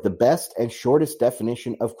 Therefore, the best and shortest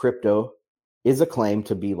definition of crypto is a claim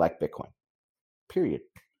to be like Bitcoin. Period.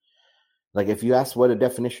 Like if you ask what a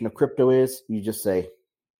definition of crypto is, you just say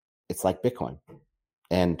it's like Bitcoin.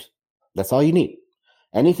 And that's all you need.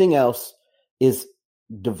 Anything else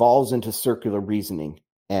devolves into circular reasoning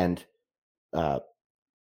and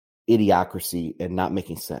idiocracy and not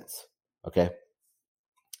making sense. Okay?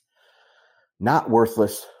 Not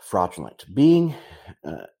worthless, fraudulent. Being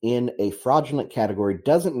in a fraudulent category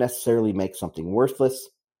doesn't necessarily make something worthless.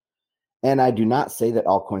 And I do not say that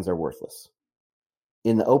altcoins are worthless.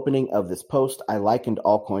 In the opening of this post, I likened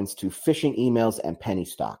altcoins to phishing emails and penny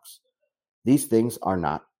stocks. These things are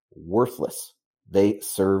not worthless. They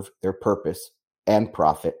serve their purpose and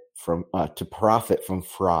profit from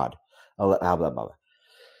fraud. Blah, blah, blah.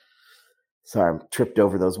 Sorry, I'm tripped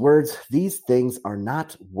over those words. These things are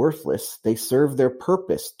not worthless. They serve their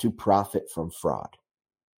purpose to profit from fraud.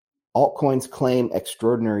 Altcoins claim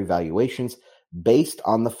extraordinary valuations based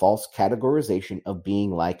on the false categorization of being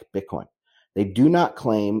like Bitcoin. They do not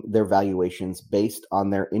claim their valuations based on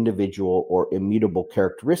their individual or immutable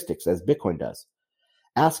characteristics as Bitcoin does.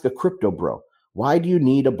 Ask a crypto bro, why do you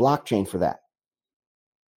need a blockchain for that?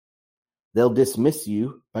 They'll dismiss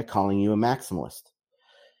you by calling you a maximalist.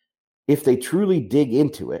 If they truly dig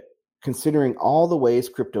into it, considering all the ways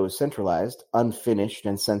crypto is centralized, unfinished,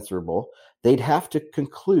 and censorable, they'd have to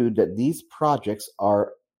conclude that these projects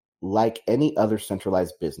are like any other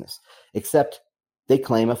centralized business, except they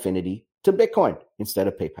claim affinity to Bitcoin instead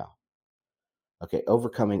of PayPal. Okay,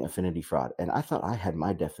 overcoming affinity fraud. And I thought I had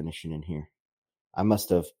my definition in here. I must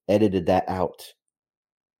have edited that out.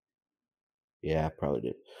 Yeah, I probably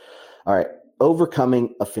did. All right,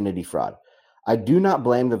 overcoming affinity fraud. I do not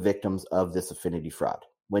blame the victims of this affinity fraud.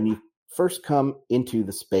 When you first come into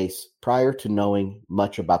the space prior to knowing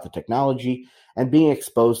much about the technology and being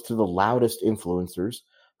exposed to the loudest influencers,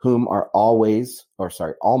 whom are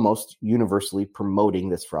almost universally promoting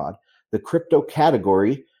this fraud, the crypto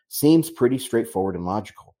category seems pretty straightforward and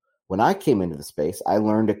logical. When I came into the space, I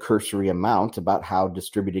learned a cursory amount about how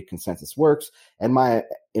distributed consensus works, and my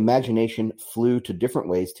imagination flew to different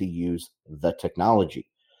ways to use the technology.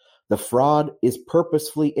 The fraud is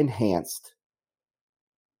purposefully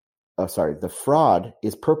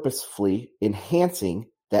enhancing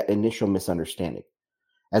that initial misunderstanding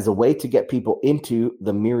as a way to get people into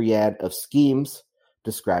the myriad of schemes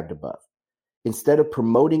described above. Instead of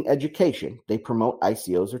promoting education, they promote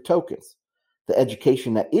ICOs or tokens. The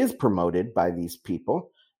education that is promoted by these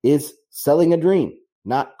people is selling a dream,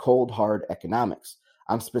 not cold, hard economics.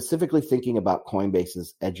 I'm specifically thinking about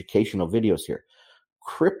Coinbase's educational videos here.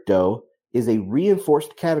 Crypto is a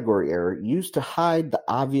reinforced category error used to hide the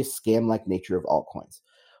obvious scam-like nature of altcoins.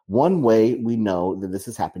 One way we know that this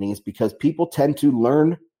is happening is because people tend to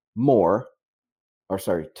lean more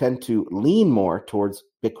towards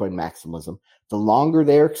Bitcoin maximalism, the longer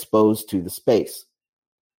they're exposed to the space,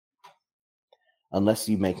 unless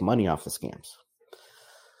you make money off the scams.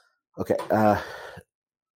 Okay,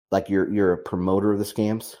 like you're a promoter of the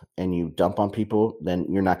scams and you dump on people, then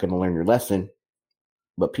you're not going to learn your lesson.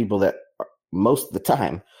 But people that most of the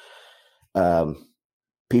time,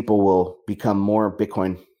 people will become more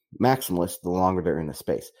Bitcoin maximalists the longer they're in the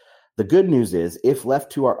space. The good news is, if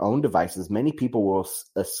left to our own devices, many people will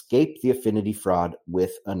escape the Affinity fraud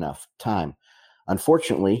with enough time.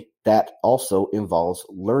 Unfortunately, that also involves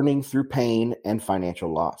learning through pain and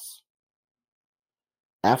financial loss.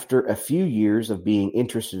 After a few years of being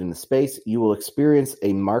interested in the space, you will experience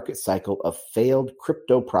a market cycle of failed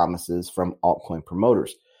crypto promises from altcoin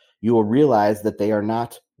promoters. You will realize that they are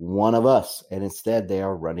not one of us, and instead they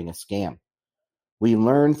are running a scam. We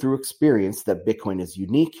learn through experience that Bitcoin is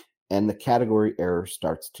unique, and the category error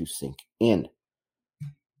starts to sink in.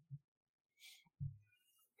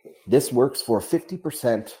 This works for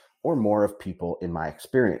 50% or more of people in my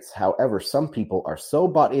experience. However, some people are so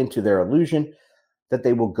bought into their illusion that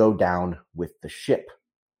they will go down with the ship.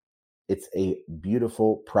 It's a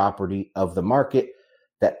beautiful property of the market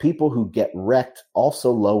that people who get wrecked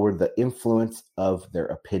also lower the influence of their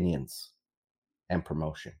opinions and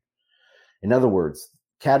promotion. In other words,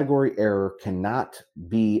 category error cannot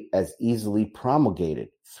be as easily promulgated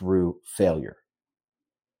through failure.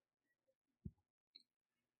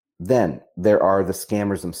 Then there are the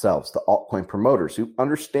scammers themselves, the altcoin promoters who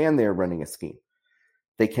understand they're running a scheme.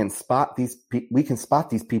 We can spot these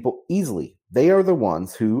people easily. They are the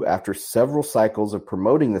ones who, after several cycles of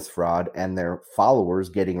promoting this fraud and their followers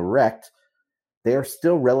getting wrecked, they are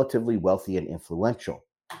still relatively wealthy and influential.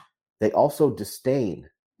 They also disdain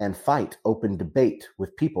and fight open debate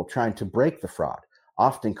with people trying to break the fraud,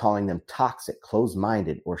 often calling them toxic,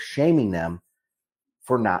 closed-minded, or shaming them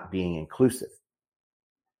for not being inclusive.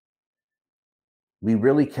 We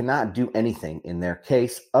really cannot do anything in their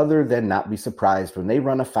case other than not be surprised when they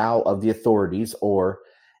run afoul of the authorities or,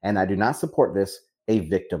 and I do not support this, a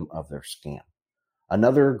victim of their scam.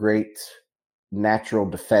 Another great natural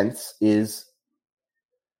defense is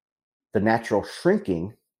the natural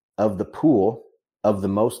shrinking of the pool of the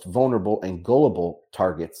most vulnerable and gullible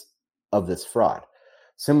targets of this fraud,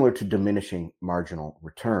 similar to diminishing marginal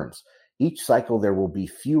returns. Each cycle, there will be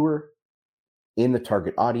fewer in the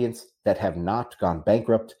target audience that have not gone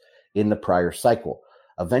bankrupt in the prior cycle.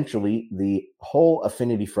 Eventually, the whole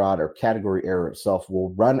Affinity fraud or category error itself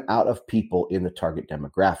will run out of people in the target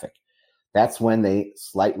demographic. That's when they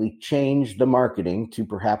slightly change the marketing to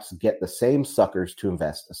perhaps get the same suckers to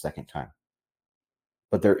invest a second time.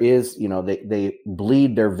 But there is, they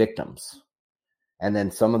bleed their victims. And then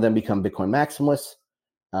some of them become Bitcoin maximalists.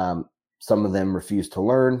 Some of them refuse to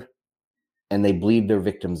learn. And they bleed their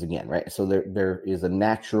victims again, right? So there is a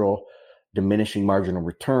natural diminishing marginal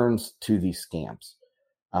returns to these scams.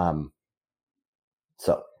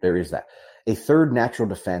 So there is that. A third natural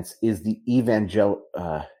defense is the evangelist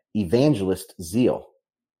zeal.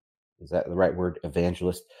 Is that the right word?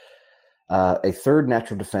 Evangelist. A third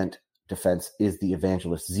natural defense is the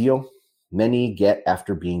evangelist zeal. Many get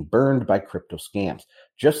after being burned by crypto scams.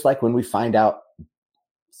 Just like when we find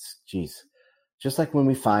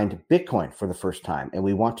Bitcoin for the first time and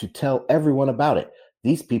we want to tell everyone about it,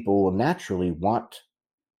 these people will naturally want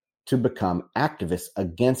to become activists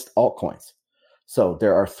against altcoins. So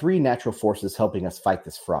there are three natural forces helping us fight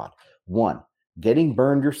this fraud. One, getting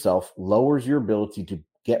burned yourself lowers your ability to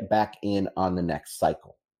get back in on the next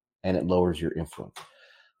cycle, and it lowers your influence.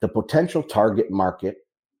 The potential target market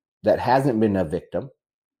that hasn't been a victim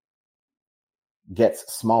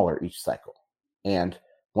gets smaller each cycle. And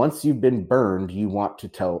once you've been burned, you want to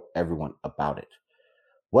tell everyone about it.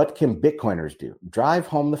 What can Bitcoiners do? Drive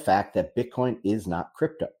home the fact that Bitcoin is not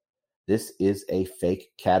crypto. This is a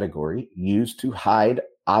fake category used to hide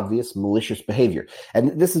obvious malicious behavior.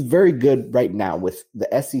 And this is very good right now with the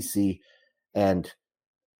SEC and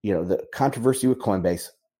the controversy with Coinbase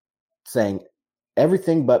saying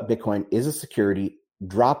everything but Bitcoin is a security.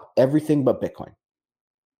 Drop everything but Bitcoin.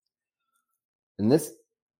 And this,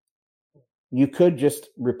 you could just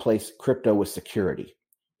replace crypto with security.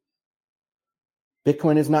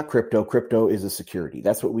 Bitcoin is not crypto. Crypto is a security.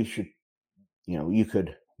 That's what we should, you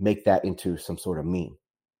could make that into some sort of meme,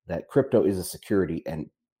 that crypto is a security and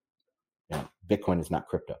Bitcoin is not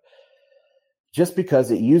crypto. Just because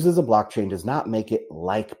it uses a blockchain does not make it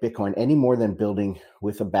like Bitcoin any more than building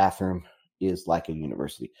with a bathroom is like a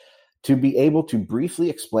university. To be able to briefly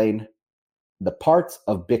explain the parts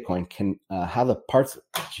of Bitcoin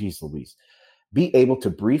be able to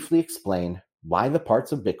briefly explain why the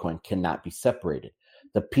parts of Bitcoin cannot be separated.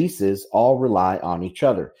 The pieces all rely on each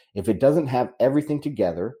other. If it doesn't have everything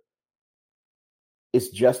together, it's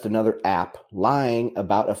just another app lying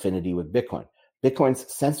about affinity with Bitcoin.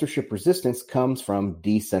 Bitcoin's censorship resistance comes from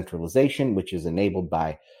decentralization, which is enabled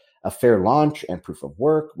by a fair launch and proof of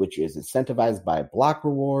work, which is incentivized by a block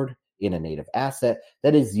reward in a native asset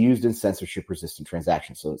that is used in censorship-resistant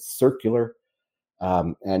transactions. So it's circular.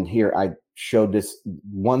 And here I showed this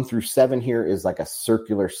 1 through 7 here is like a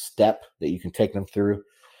circular step that you can take them through.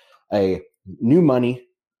 A new money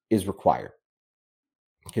is required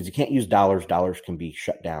because you can't use dollars. Dollars can be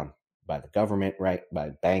shut down by the government, right?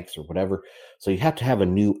 By banks or whatever. So you have to have a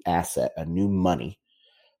new asset, a new money.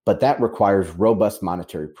 But that requires robust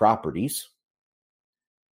monetary properties.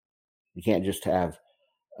 You can't just have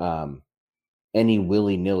any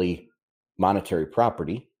willy-nilly monetary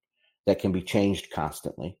property that can be changed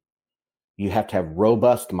constantly. You have to have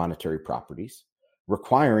robust monetary properties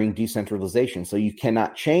requiring decentralization. So you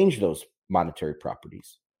cannot change those monetary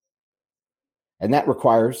properties. And that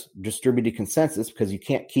requires distributed consensus because you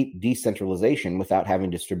can't keep decentralization without having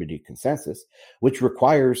distributed consensus, which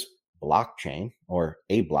requires blockchain, or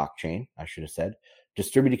a blockchain, I should have said.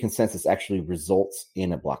 Distributed consensus actually results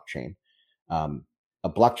in a blockchain. A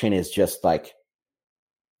blockchain is just like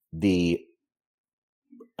the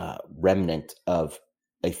remnant of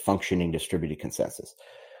a functioning distributed consensus.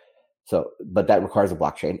 So, but that requires a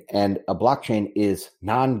blockchain, and a blockchain is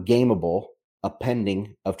non-gameable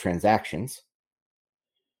appending of transactions,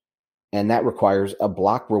 and that requires a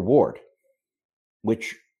block reward,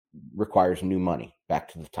 which requires new money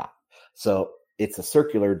back to the top. So it's a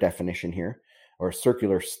circular definition here, or a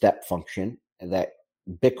circular step function, that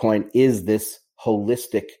Bitcoin is this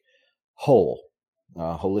holistic whole,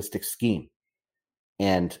 holistic scheme.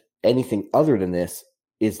 And anything other than this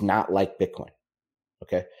is not like Bitcoin.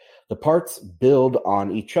 Okay. The parts build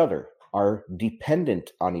on each other, are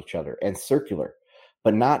dependent on each other, and circular,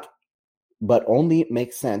 but only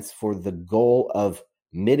make sense for the goal of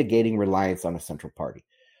mitigating reliance on a central party.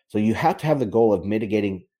 So you have to have the goal of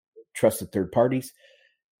mitigating trusted third parties,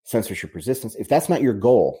 censorship resistance. If that's not your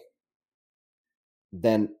goal,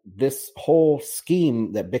 then this whole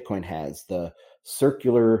scheme that Bitcoin has, the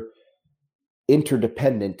circular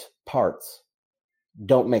interdependent parts,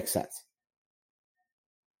 don't make sense.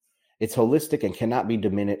 It's holistic and cannot be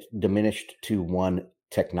diminished to one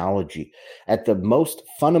technology. At the most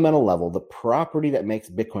fundamental level, the property that makes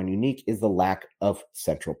Bitcoin unique is the lack of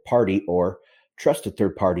central party, or trusted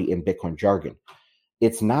third party in Bitcoin jargon.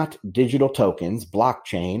 It's not digital tokens,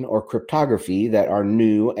 blockchain, or cryptography that are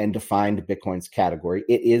new and defined Bitcoin's category.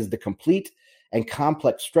 It is the complete and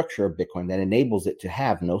complex structure of Bitcoin that enables it to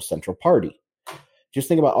have no central party. Just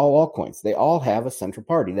think about all altcoins. They all have a central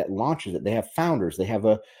party that launches it. They have founders. They have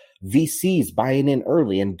a VCs buying in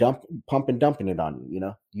early and dumping it on you. You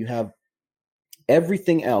know, you have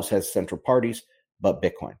everything else has central parties but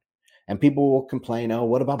Bitcoin. And people will complain, oh,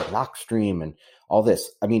 what about Blockstream and all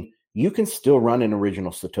this? I mean, you can still run an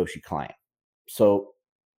original Satoshi client. So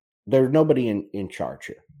there's nobody in charge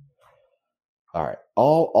here. All right.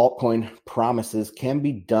 All altcoin promises can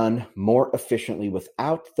be done more efficiently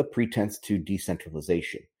without the pretense to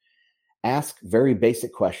decentralization. Ask very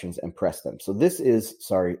basic questions and press them. So this is,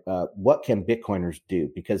 what can Bitcoiners do?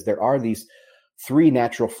 Because there are these 3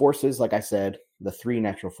 natural forces, like I said, the 3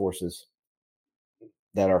 natural forces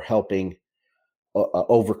that are helping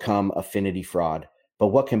overcome affinity fraud. But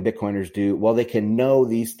what can Bitcoiners do? Well, they can know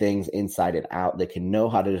these things inside and out. They can know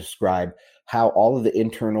how to describe how all of the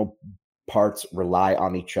internal parts rely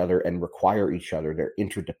on each other and require each other. They're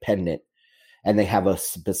interdependent, and they have a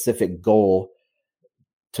specific goal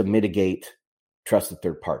to mitigate trusted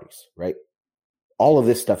third parties, right? All of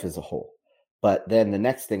this stuff is a whole. But then the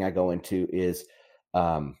next thing I go into is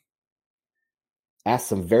ask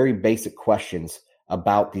some very basic questions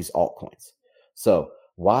about these altcoins. So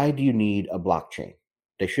why do you need a blockchain?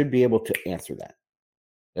 They should be able to answer that.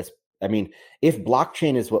 If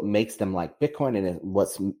blockchain is what makes them like Bitcoin and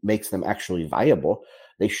what makes them actually viable,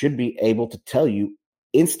 they should be able to tell you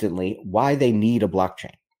instantly why they need a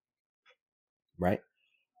blockchain, right?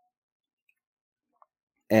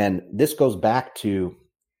 And this goes back to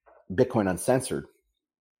Bitcoin Uncensored.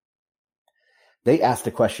 They asked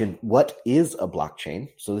the question, what is a blockchain?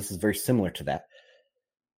 So this is very similar to that.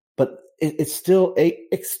 But it's still an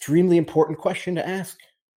extremely important question to ask.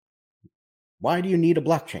 Why do you need a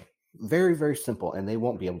blockchain? Very, very simple, and they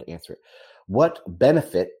won't be able to answer it. What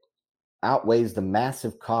benefit outweighs the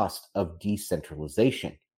massive cost of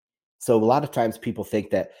decentralization? So a lot of times people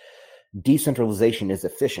think that decentralization is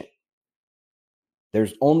efficient.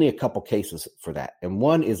 There's only a couple cases for that. And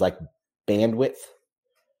one is like bandwidth.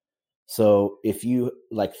 So if you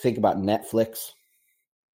like think about Netflix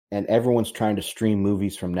and everyone's trying to stream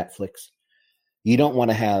movies from Netflix, you don't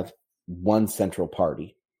want to have one central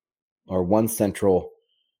party or one central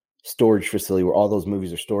storage facility where all those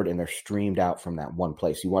movies are stored and they're streamed out from that one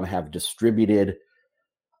place. You want to have distributed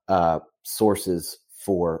sources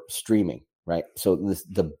for streaming, right? So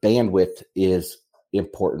the bandwidth is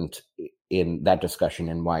important in that discussion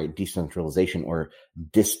and why decentralization or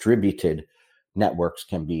distributed networks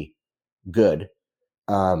can be good.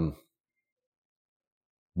 But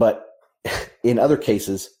in other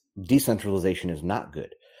cases, decentralization is not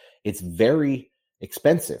good. It's very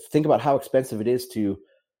expensive. Think about how expensive it is to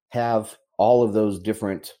have all of those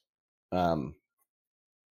different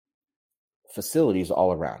facilities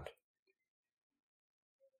all around.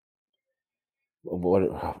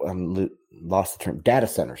 Lost the term, data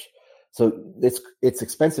centers. So it's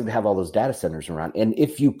expensive to have all those data centers around. And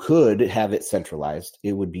if you could have it centralized,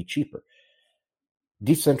 it would be cheaper.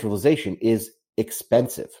 Decentralization is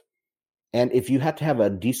expensive. And if you have to have a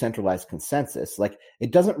decentralized consensus, like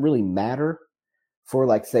it doesn't really matter for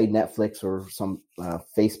like say Netflix or some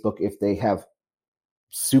Facebook if they have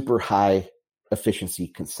super high efficiency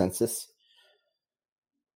consensus,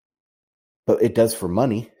 but it does for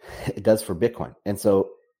money. It does for Bitcoin. And so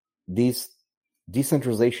these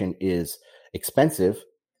decentralization is expensive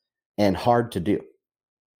and hard to do.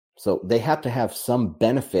 So they have to have some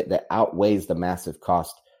benefit that outweighs the massive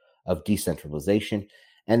cost of decentralization.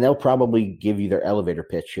 And they'll probably give you their elevator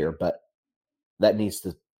pitch here, but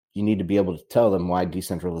you need to be able to tell them why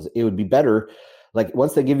decentralization. It would be better, like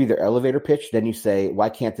once they give you their elevator pitch, then you say, why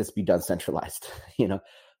can't this be done centralized?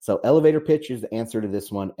 So elevator pitch is the answer to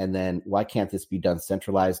this one. And then why can't this be done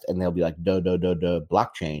centralized? And they'll be like,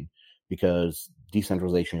 blockchain, because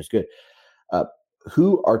decentralization is good.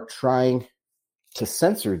 Who are trying to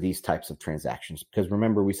censor these types of transactions? Because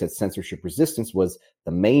remember, we said censorship resistance was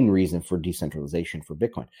the main reason for decentralization for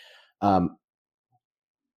Bitcoin.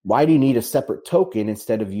 Why do you need a separate token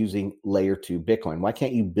instead of using layer 2 Bitcoin? Why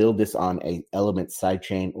can't you build this on a Element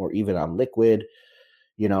sidechain or even on Liquid?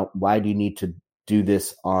 Why do you need to do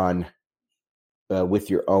this on with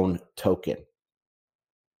your own token?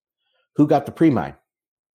 Who got the pre-mine?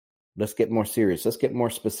 Let's get more serious. Let's get more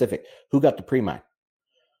specific. Who got the pre-mine?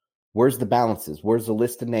 Where's the balances? Where's the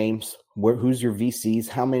list of names? Who's your VCs?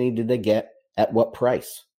 How many did they get? At what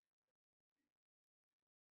price?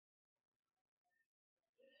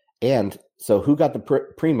 And so who got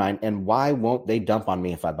the pre-mine, and why won't they dump on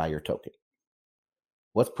me if I buy your token?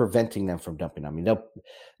 What's preventing them from dumping on me?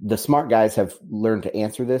 The smart guys have learned to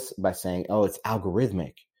answer this by saying, oh, it's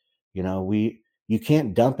algorithmic. You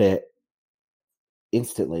can't dump it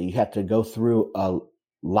instantly. You have to go through a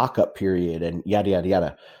lockup period and yada, yada,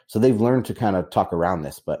 yada. So they've learned to kind of talk around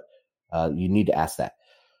this, but you need to ask that.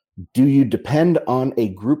 Do you depend on a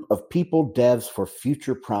group of people, devs, for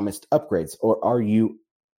future promised upgrades, or are you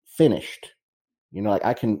finished? Like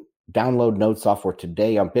I can download node software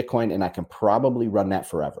today on Bitcoin and I can probably run that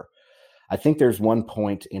forever. I think there's one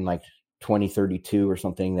point in like 2032 or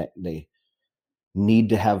something that they need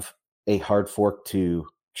to have a hard fork to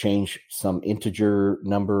change some integer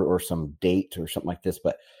number or some date or something like this.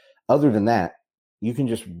 But other than that, you can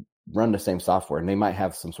just run the same software, and they might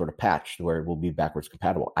have some sort of patch where it will be backwards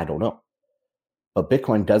compatible. I don't know. But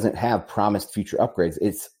Bitcoin doesn't have promised future upgrades.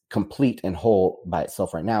 It's complete and whole by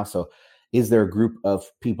itself right now. So is there a group of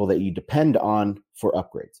people that you depend on for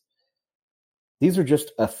upgrades? These are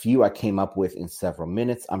just a few I came up with in several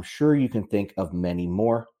minutes. I'm sure you can think of many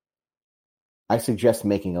more. I suggest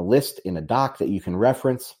making a list in a doc that you can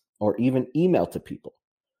reference or even email to people.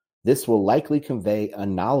 This will likely convey a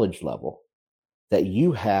knowledge level that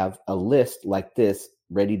you have a list like this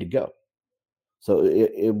ready to go. So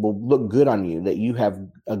it will look good on you that you have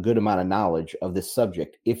a good amount of knowledge of this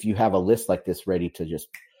subject if you have a list like this ready to just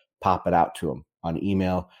pop it out to them on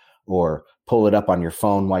email or pull it up on your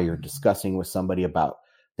phone while you're discussing with somebody about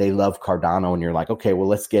they love Cardano and you're like, okay, well,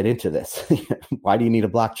 let's get into this. Why do you need a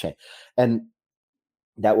blockchain? And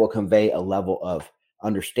that will convey a level of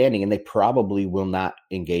understanding, and they probably will not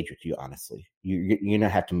engage with you, honestly. You're going to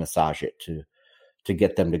have to massage it to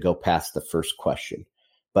get them to go past the first question.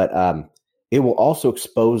 But it will also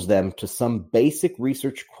expose them to some basic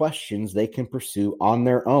research questions they can pursue on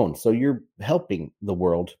their own. So you're helping the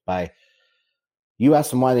world by, you ask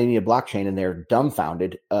them why they need a blockchain and they're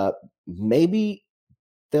dumbfounded. Maybe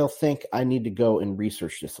they'll think I need to go and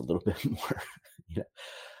research this a little bit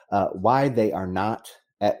more. Why they are not,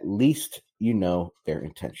 at least you know their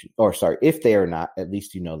intention. Or sorry, if they are not, at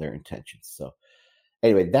least you know their intentions. So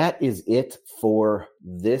anyway, that is it for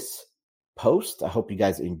this post. I hope you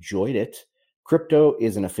guys enjoyed it. Crypto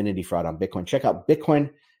is an affinity fraud on Bitcoin. Check out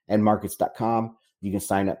bitcoinandmarkets.com. You can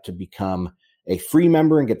sign up to become a free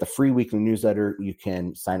member and get the free weekly newsletter. You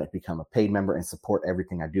can sign up to become a paid member and support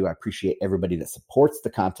everything I do. I appreciate everybody that supports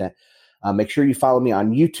the content. Make sure you follow me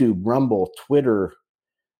on YouTube, Rumble, Twitter.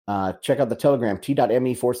 Check out the Telegram,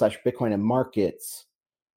 t.me/Bitcoin and markets.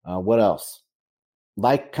 What else?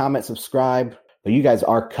 Like, comment, subscribe. But you guys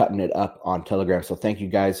are cutting it up on Telegram. So thank you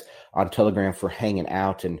guys on Telegram for hanging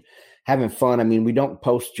out and having fun. I mean, we don't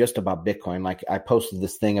post just about Bitcoin. Like I posted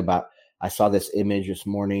this thing about, I saw this image this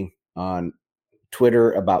morning on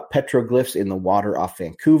Twitter about petroglyphs in the water off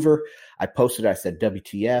Vancouver. I posted, I said,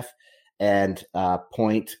 WTF, and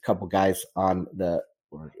Point, a couple guys on the,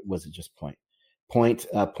 or was it just Point? Point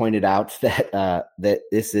pointed out that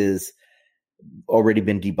this is already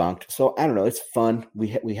been debunked. So I don't know. It's fun.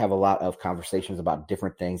 We have a lot of conversations about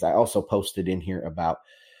different things. I also posted in here about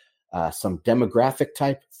some demographic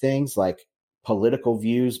type things like political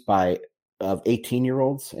views of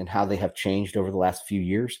 18-year-olds and how they have changed over the last few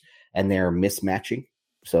years, and they're mismatching.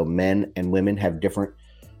 So men and women have different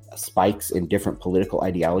spikes in different political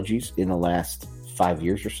ideologies in the last 5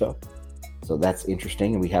 years or so. So that's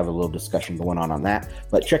interesting, and we have a little discussion going on that.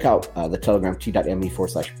 But check out the Telegram,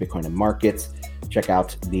 t.me/Bitcoin and markets. Check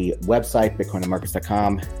out the website,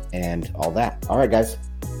 bitcoinandmarkets.com, and all that. All right, guys.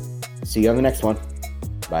 See you on the next one.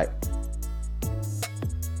 Bye.